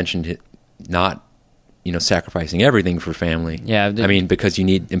where he mentioned it, not sacrificing everything for family. Yeah, I mean, because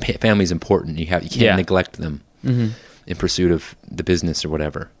family's important. You can't Yeah. neglect them in pursuit of the business or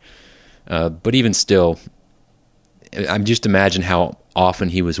whatever. But even still, I'm just imagine how often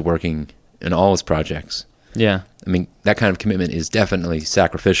he was working in all his projects. Yeah. I mean, that kind of commitment is definitely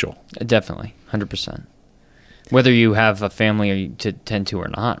sacrificial. Definitely, 100%. Whether you have a family to tend to or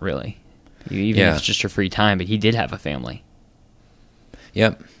not, really. Even if it's just your free time, but he did have a family.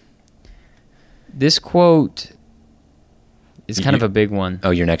 Yep. This quote is kind of a big one. Oh,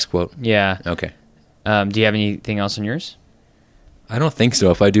 your next quote? Yeah. Okay. Do you have anything else on yours? I don't think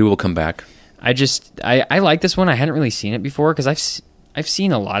so. If I do, we'll come back. I like this one. I hadn't really seen it before because I've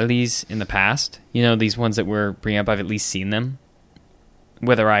seen a lot of these in the past. These ones that we're bringing up, I've at least seen them,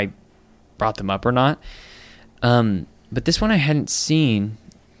 whether I brought them up or not. But this one I hadn't seen,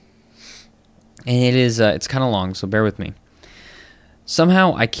 and it's kind of long, so bear with me.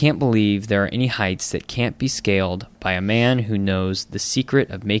 Somehow I can't believe there are any heights that can't be scaled by a man who knows the secret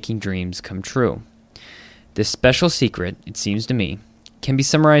of making dreams come true. This special secret, it seems to me, can be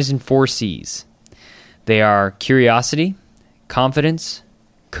summarized in 4 C's. They are curiosity, confidence,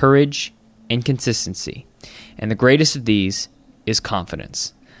 courage, and consistency. And the greatest of these is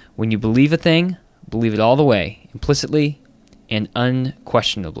confidence. When you believe a thing, believe it all the way, implicitly and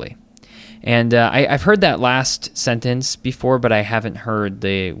unquestionably. And I've heard that last sentence before, but I haven't heard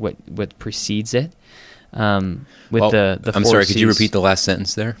what precedes it. I'm sorry, could you repeat the last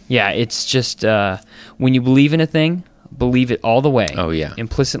sentence there? Yeah, it's just when you believe in a thing, believe it all the way. Oh, yeah.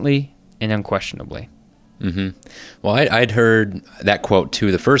 Implicitly and unquestionably. Mm-hmm. Well, I'd heard that quote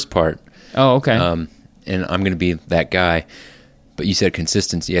too, the first part. Oh, okay. And I'm going to be that guy. But you said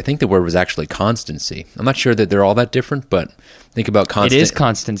consistency. I think the word was actually constancy. I'm not sure that they're all that different, but think about constant. It is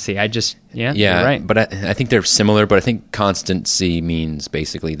constancy. Yeah, you're right. But I think they're similar, but I think constancy means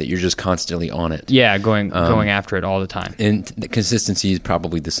basically that you're just constantly on it. Yeah, going after it all the time. And the consistency is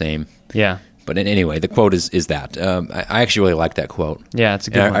probably the same. Yeah. But anyway, the quote is that. I actually really like that quote. Yeah, it's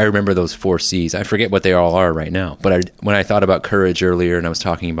a good one. I remember those 4 C's. I forget what they all are right now. But when I thought about courage earlier and I was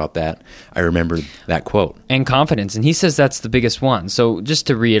talking about that, I remembered that quote. And confidence. And he says that's the biggest one. So just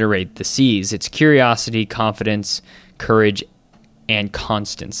to reiterate the C's, it's curiosity, confidence, courage, and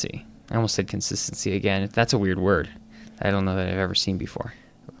constancy. I almost said consistency again. That's a weird word. I don't know that I've ever seen before.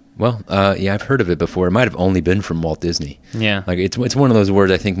 Well, yeah, I've heard of it before. It might have only been from Walt Disney. Yeah. Like it's one of those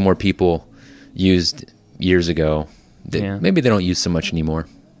words I think more people used years ago that maybe they don't use so much anymore.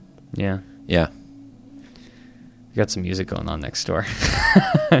 Yeah. Yeah. We got some music going on next door.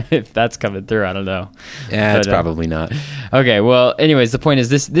 If that's coming through, I don't know. Yeah, it's probably not. Okay, well, anyways, the point is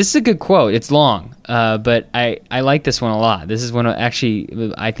this is a good quote. It's long, but I like this one a lot. This is one of,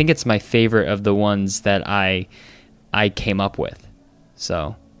 actually, I think it's my favorite of the ones that I came up with.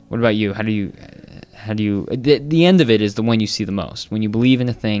 So, what about you? How do you the end of it is the one you see the most. When you believe in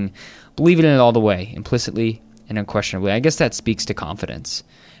a thing, believe in it all the way, implicitly and unquestionably. I guess that speaks to confidence.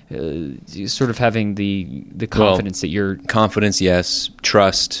 Sort of having the confidence that you're... Confidence, yes.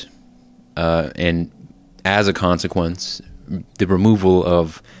 Trust, and as a consequence, the removal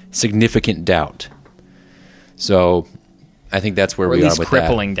of significant doubt. So I think that's where we are with that. Or at least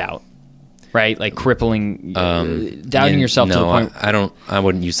crippling doubt. Right? Like crippling, doubting yourself to the point... I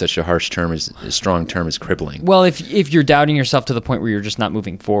wouldn't use such a harsh term, as a strong term as crippling. Well, if you're doubting yourself to the point where you're just not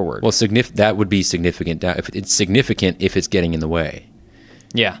moving forward. Well, that would be significant doubt. If it's significant if it's getting in the way.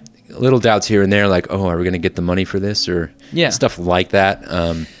 Yeah. Little doubts here and there, like, oh, are we going to get the money for this? Or stuff like that.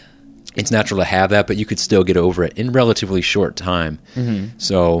 It's natural to have that, but you could still get over it in relatively short time. Mm-hmm.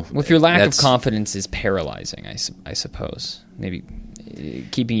 So, if your lack of confidence is paralyzing, I suppose. Maybe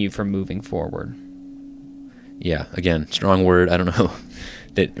keeping you from moving forward. Yeah, again, strong word. I don't know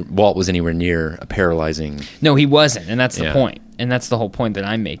that Walt was anywhere near a paralyzing... No, he wasn't, and that's the point. And that's the whole point that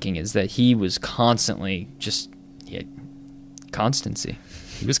I'm making, is that he was constantly he had constancy.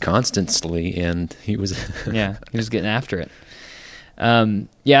 He was constantly, and he was... Yeah, he was getting after it.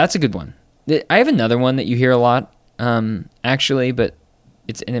 Yeah, that's a good one. I have another one that you hear a lot, actually, but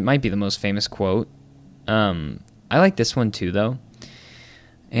it might be the most famous quote. I like this one too, though,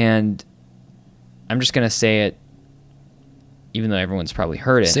 and I'm just gonna say it, even though everyone's probably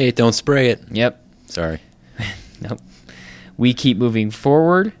heard it. Say it, don't spray it. Yep. Sorry. Nope. We keep moving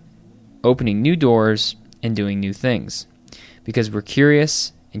forward, opening new doors, and doing new things, because we're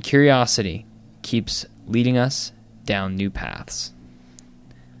curious, and curiosity keeps leading us down new paths.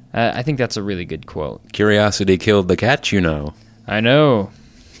 I think that's a really good quote. Curiosity killed the cat, you know. I know.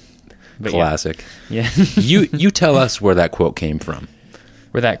 But Classic. Yeah. You tell us where that quote came from.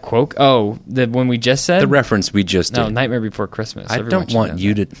 Where that quote? Oh, the one we just said? The reference we just No, did. Nightmare Before Christmas. I Everyone don't should want know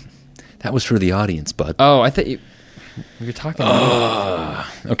you that. to... That was for the audience, bud. Oh, I thought you're talking about...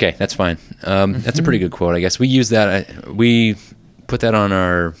 Okay, that's fine. That's a pretty good quote, I guess. We use that... We put that on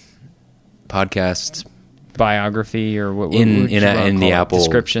our podcast... biography or what in would you wanna the call it? Apple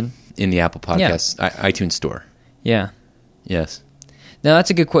description. In the Apple Podcast iTunes store. Yeah. Yes. No,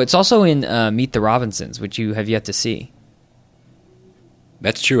 that's a good quote. It's also in Meet the Robinsons, which you have yet to see.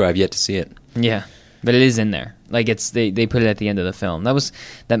 That's true. I've yet to see it. Yeah, but it is in there. Like they put it at the end of the film.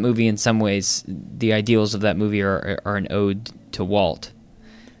 That movie. In some ways, the ideals of that movie are an ode to Walt,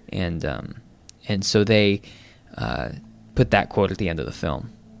 and so they put that quote at the end of the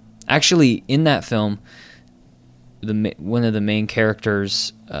film. Actually, in that film, one of the main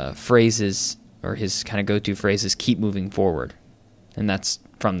characters' phrases, or his kind of go-to phrase, is "keep moving forward," and that's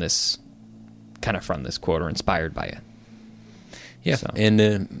from this quote, or inspired by it. Yeah, So. and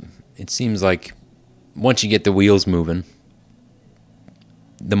it seems like once you get the wheels moving,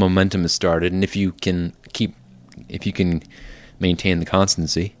 the momentum is started, and if you can maintain the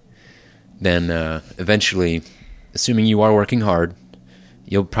constancy, then eventually, assuming you are working hard,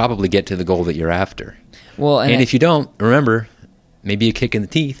 you'll probably get to the goal that you're after. Well, And if you don't, remember, maybe a kick in the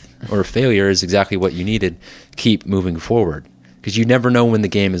teeth or a failure is exactly what you needed. Keep moving forward, because you never know when the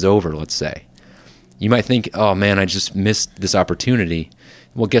game is over, let's say. You might think, oh man, I just missed this opportunity.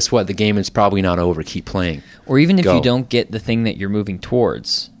 Well, guess what? The game is probably not over. Keep playing. Or even if Go. you don't get the thing that you're moving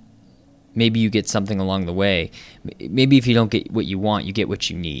towards, maybe you get something along the way. Maybe if you don't get what you want, you get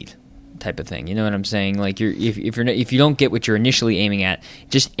what you need, type of thing. You know what I'm saying? Like if you don't get what you're initially aiming at,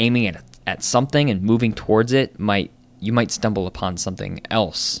 just aiming at something and moving towards it you might stumble upon something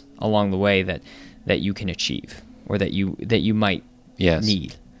else along the way that you can achieve, or that you might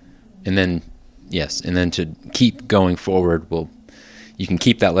need. And then to keep going forward, you can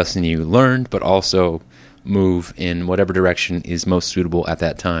keep that lesson you learned, but also move in whatever direction is most suitable at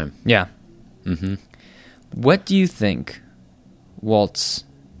that time. Yeah. Mm-hmm. What do you think Walt's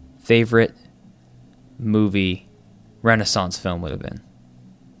favorite movie Renaissance film would have been?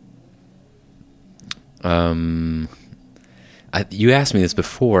 You asked me this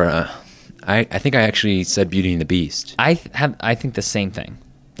before. I think I actually said Beauty and the Beast. I think the same thing.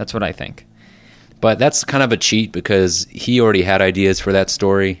 That's what I think. But that's kind of a cheat because he already had ideas for that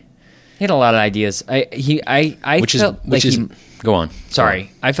story. He had a lot of ideas. Go on.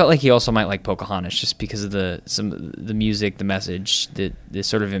 Sorry, I felt like he also might like Pocahontas just because of the music, the message, the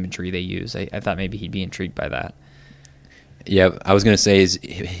sort of imagery they use. I thought maybe he'd be intrigued by that. Yeah, I was going to say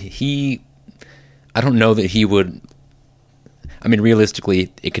I don't know that he would. I mean,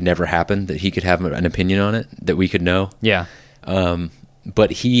 realistically, it could never happen that he could have an opinion on it that we could know. Yeah.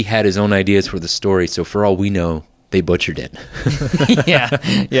 But he had his own ideas for the story, so for all we know, they butchered it.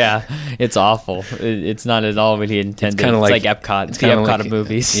 yeah, it's awful. It's not at all what he intended. It's like Epcot. It's the Epcot of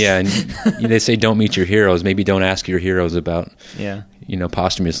movies. Yeah, and they say don't meet your heroes. Maybe don't ask your heroes about,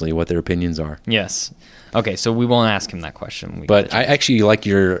 posthumously what their opinions are. Yes. Okay, so we won't ask him that question. But I actually like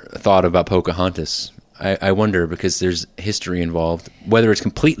your thought about Pocahontas. I wonder, because there's history involved. Whether it's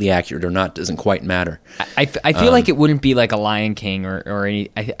completely accurate or not doesn't quite matter. I feel like it wouldn't be like a Lion King or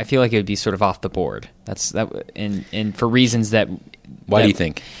any. I feel like it would be sort of off the board. And for reasons that. Why do you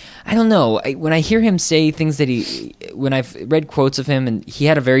think? I don't know. When I hear him say things when I've read quotes of him, and he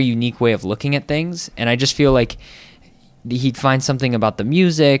had a very unique way of looking at things, and I just feel like he'd find something about the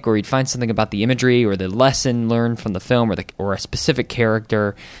music, or he'd find something about the imagery, or the lesson learned from the film, or a specific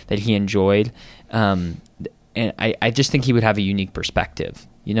character that he enjoyed. And I just think he would have a unique perspective.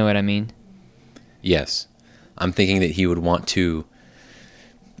 You know what I mean? Yes. I'm thinking that he would want to...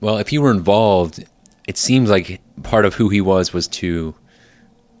 Well, if he were involved, it seems like part of who he was to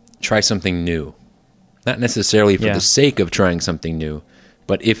try something new. Not necessarily for the sake of trying something new,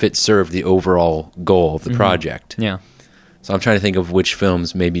 but if it served the overall goal of the project. Yeah. So I'm trying to think of which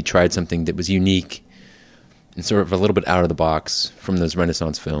films maybe tried something that was unique and sort of a little bit out of the box from those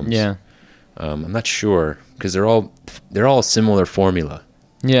Renaissance films. Yeah. I'm not sure, because they're all a similar formula.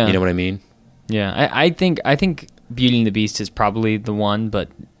 Yeah. You know what I mean? Yeah, I think Beauty and the Beast is probably the one, but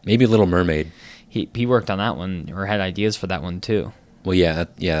Maybe Little Mermaid. he worked on that one or had ideas for that one too. Well, yeah,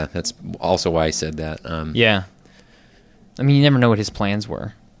 that's also why I said that. Yeah, I mean, you never know what his plans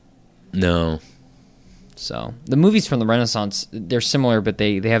were. No. So the movies from the Renaissance, they're similar, but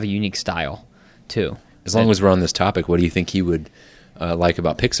they have a unique style too. As long as we're on this topic, what do you think he would like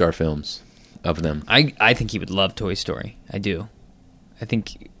about Pixar films of them? I think he would love Toy Story. I do.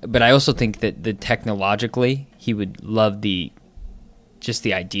 But I also think that technologically he would love just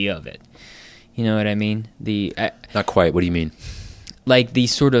the idea of it. You know what I mean? Not quite. What do you mean? Like the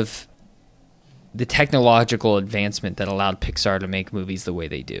sort of the technological advancement that allowed Pixar to make movies the way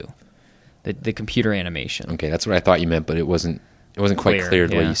they do. The computer animation. Okay, that's what I thought you meant, but it wasn't quite clear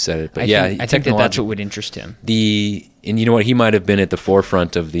the way you said it. But I think that's what would interest him. And you know what? He might have been at the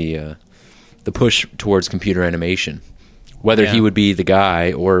forefront of the push towards computer animation. Whether he would be the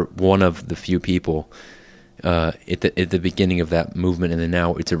guy or one of the few people at the beginning of that movement, and then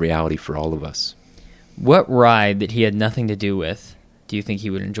now it's a reality for all of us. What ride that he had nothing to do with do you think he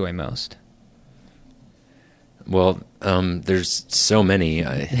would enjoy most? Well, there's so many.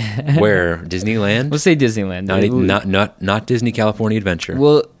 Where? Disneyland? We'll say Disneyland. Not Disney California Adventure.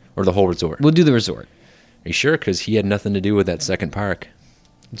 Or the whole resort. We'll do the resort. Are you sure? Because he had nothing to do with that second park.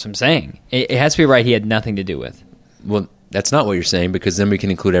 That's what I'm saying. It has to be a ride he had nothing to do with. Well, that's not what you're saying, because then we can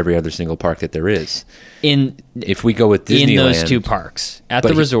include every other single park that there is. If we go with Disneyland, in those two parks at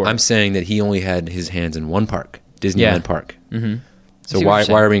the resort, I'm saying that he only had his hands in one park, Disneyland Park. Mm-hmm. So why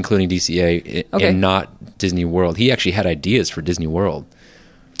are we including DCA and not Disney World? He actually had ideas for Disney World.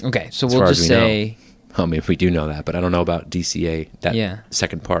 Okay, so we'll just say. I mean, we do know that, but I don't know about DCA, that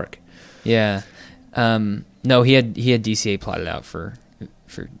second park. Yeah, no, he had DCA plotted out for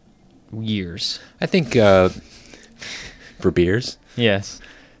years. I think for beers. Yes.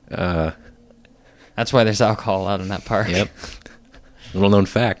 That's why there's alcohol out in that park. Yep. Little known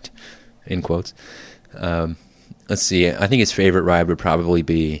fact, in quotes. Let's see. I think his favorite ride would probably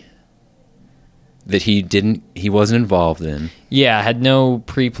be that he wasn't involved in. Yeah, had no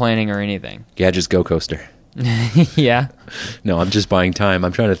pre-planning or anything. Gadget's Go Coaster. Yeah. No, I'm just buying time.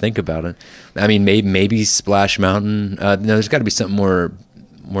 I'm trying to think about it. I mean, maybe Splash Mountain. No, there's got to be something more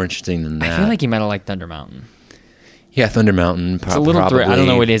interesting than that. I feel like he might have liked Thunder Mountain. Yeah, Thunder Mountain. It's a little probably. I don't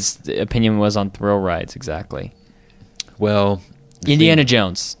know what his opinion was on thrill rides exactly. Well, Indiana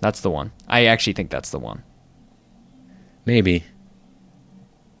Jones. That's the one. I actually think that's the one. Maybe.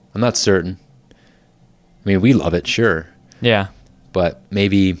 I'm not certain. I mean, we love it, sure. Yeah. But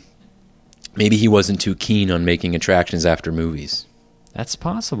maybe he wasn't too keen on making attractions after movies. That's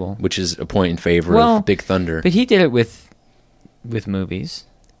possible. Which is a point in favor of Big Thunder. But he did it with movies.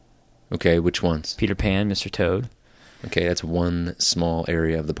 Okay, which ones? Peter Pan, Mr. Toad. Okay, that's one small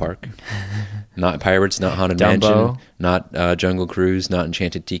area of the park. Not Pirates, not Haunted Dumbo. Mansion, not Jungle Cruise, not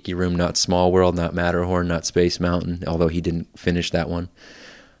Enchanted Tiki Room, not Small World, not Matterhorn, not Space Mountain, although he didn't finish that one.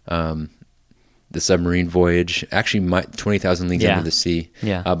 The Submarine Voyage, actually 20,000 Leagues Under the Sea.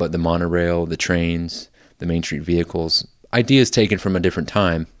 Yeah. But the monorail, the trains, the Main Street vehicles, ideas taken from a different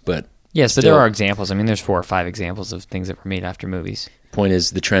time, but yes, but there are examples. I mean, there's 4 or 5 examples of things that were made after movies. Point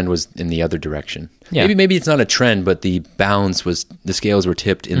is, the trend was in the other direction. Yeah. Maybe it's not a trend, but the scales were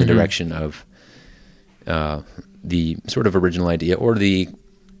tipped in the direction of the sort of original idea, or the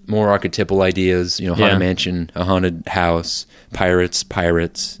more archetypal ideas. Haunted Mansion, a haunted house, pirates,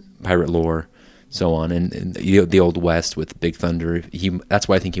 pirate lore, so on, and the Old West with Big Thunder. That's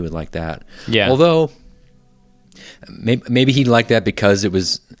why I think he would like that. Yeah. Although maybe he'd like that because it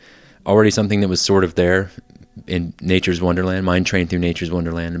was already something that was sort of there in Nature's Wonderland, Mine Train Through Nature's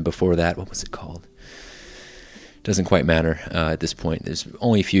Wonderland, and before that, what was it called? Doesn't quite matter at this point. There's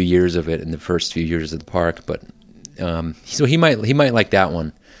only a few years of it in the first few years of the park, but so he might like that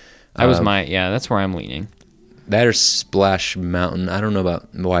one. That's where I'm leaning. That or Splash Mountain. I don't know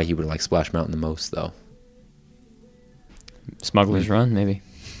about why he would like Splash Mountain the most, though. Smuggler's Run, maybe.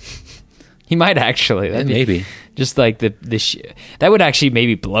 He might actually. Maybe. Just like that would actually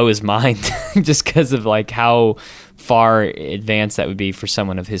maybe blow his mind, just because of like how far advanced that would be for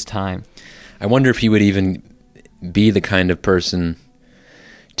someone of his time. I wonder if he would even be the kind of person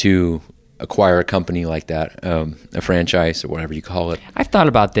to acquire a company like that, a franchise or whatever you call it. I've thought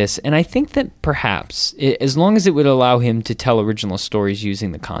about this, and I think that perhaps, as long as it would allow him to tell original stories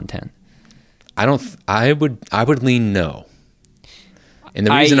using the content. I would lean no. And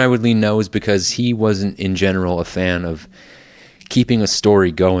the reason I would lean no is because he wasn't, in general, a fan of keeping a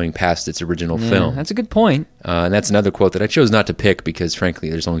story going past its original film. That's a good point. And that's another quote that I chose not to pick because, frankly,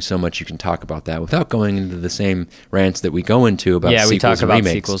 there's only so much you can talk about that without going into the same rants that we go into about sequels and remakes. We talk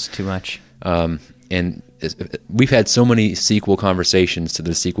about sequels too much. And we've had so many sequel conversations to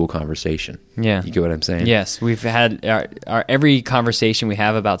the sequel conversation. Yeah. You get what I'm saying? Yes, we've had our every conversation we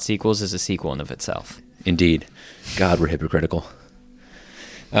have about sequels is a sequel in of itself. Indeed. God, we're hypocritical.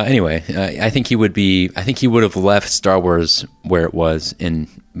 Anyway, I think he would have left Star Wars where it was and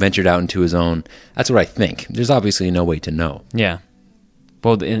ventured out into his own. That's what I think. There's obviously no way to know. Yeah.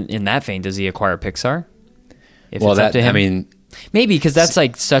 Well, in that vein, does he acquire Pixar? If Well, it's up to him? I mean, maybe because that's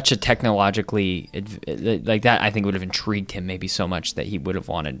like such a technologically like that. I think would have intrigued him maybe so much that he would have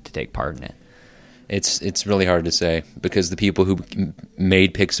wanted to take part in it. it's really hard to say because the people who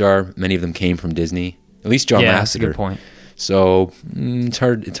made Pixar, many of them came from Disney. At least John Lasseter. That's a good point. So it's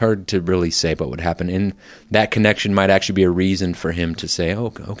hard to really say what would happen, and that connection might actually be a reason for him to say,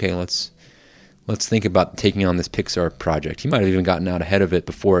 "Oh, okay, let's think about taking on this Pixar project." He might have even gotten out ahead of it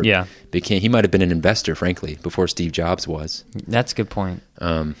before it became. He might have been an investor, frankly, before Steve Jobs was. That's a good point.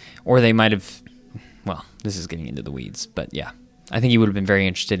 Or they might have. Well, this is getting into the weeds, but yeah, I think he would have been very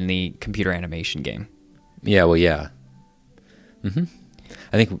interested in the computer animation game. Yeah. Well, yeah. I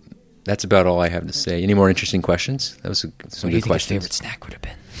think. That's about all I have to say. Any more interesting questions? That was some What do good you think questions. his favorite snack would have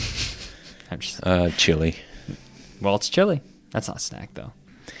been? I'm just, Chili. well, it's chili. That's not a snack, though.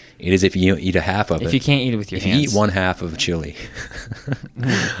 It is if you eat a half of it. If you can't eat it with your if hands. you eat one half of chili.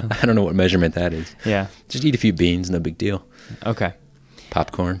 I don't know what measurement that is. Yeah. Just eat a few beans, no big deal. Okay.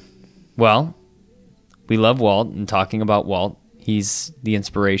 Popcorn. Well, we love Walt, and talking about Walt, he's the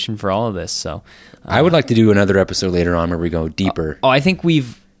inspiration for all of this. So I would like to do another episode later on where we go deeper. I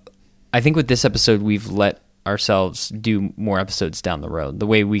think with this episode, we've let ourselves do more episodes down the road. The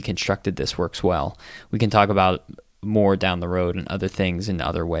way we constructed this works well. We can talk about more down the road and other things in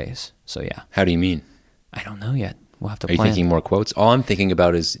other ways. So yeah. How do you mean? I don't know yet. We'll have to Are you plan. thinking more quotes? All I'm thinking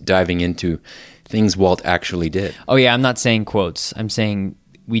about is diving into things Walt actually did. Oh yeah, I'm not saying quotes. I'm saying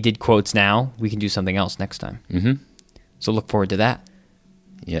we did quotes now. We can do something else next time. Mm-hmm. So look forward to that.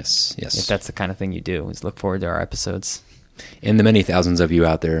 Yes. If that's the kind of thing you do, is look forward to our episodes. And the many thousands of you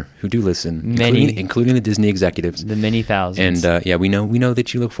out there who do listen, including the Disney executives. The many thousands. And we know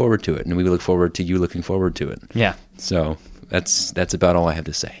that you look forward to it, and we look forward to you looking forward to it. Yeah. So that's about all I have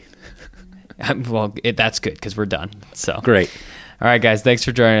to say. Well, that's good because we're done. So Great. All right, guys. Thanks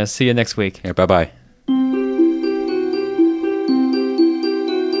for joining us. See you next week. Yeah, bye-bye.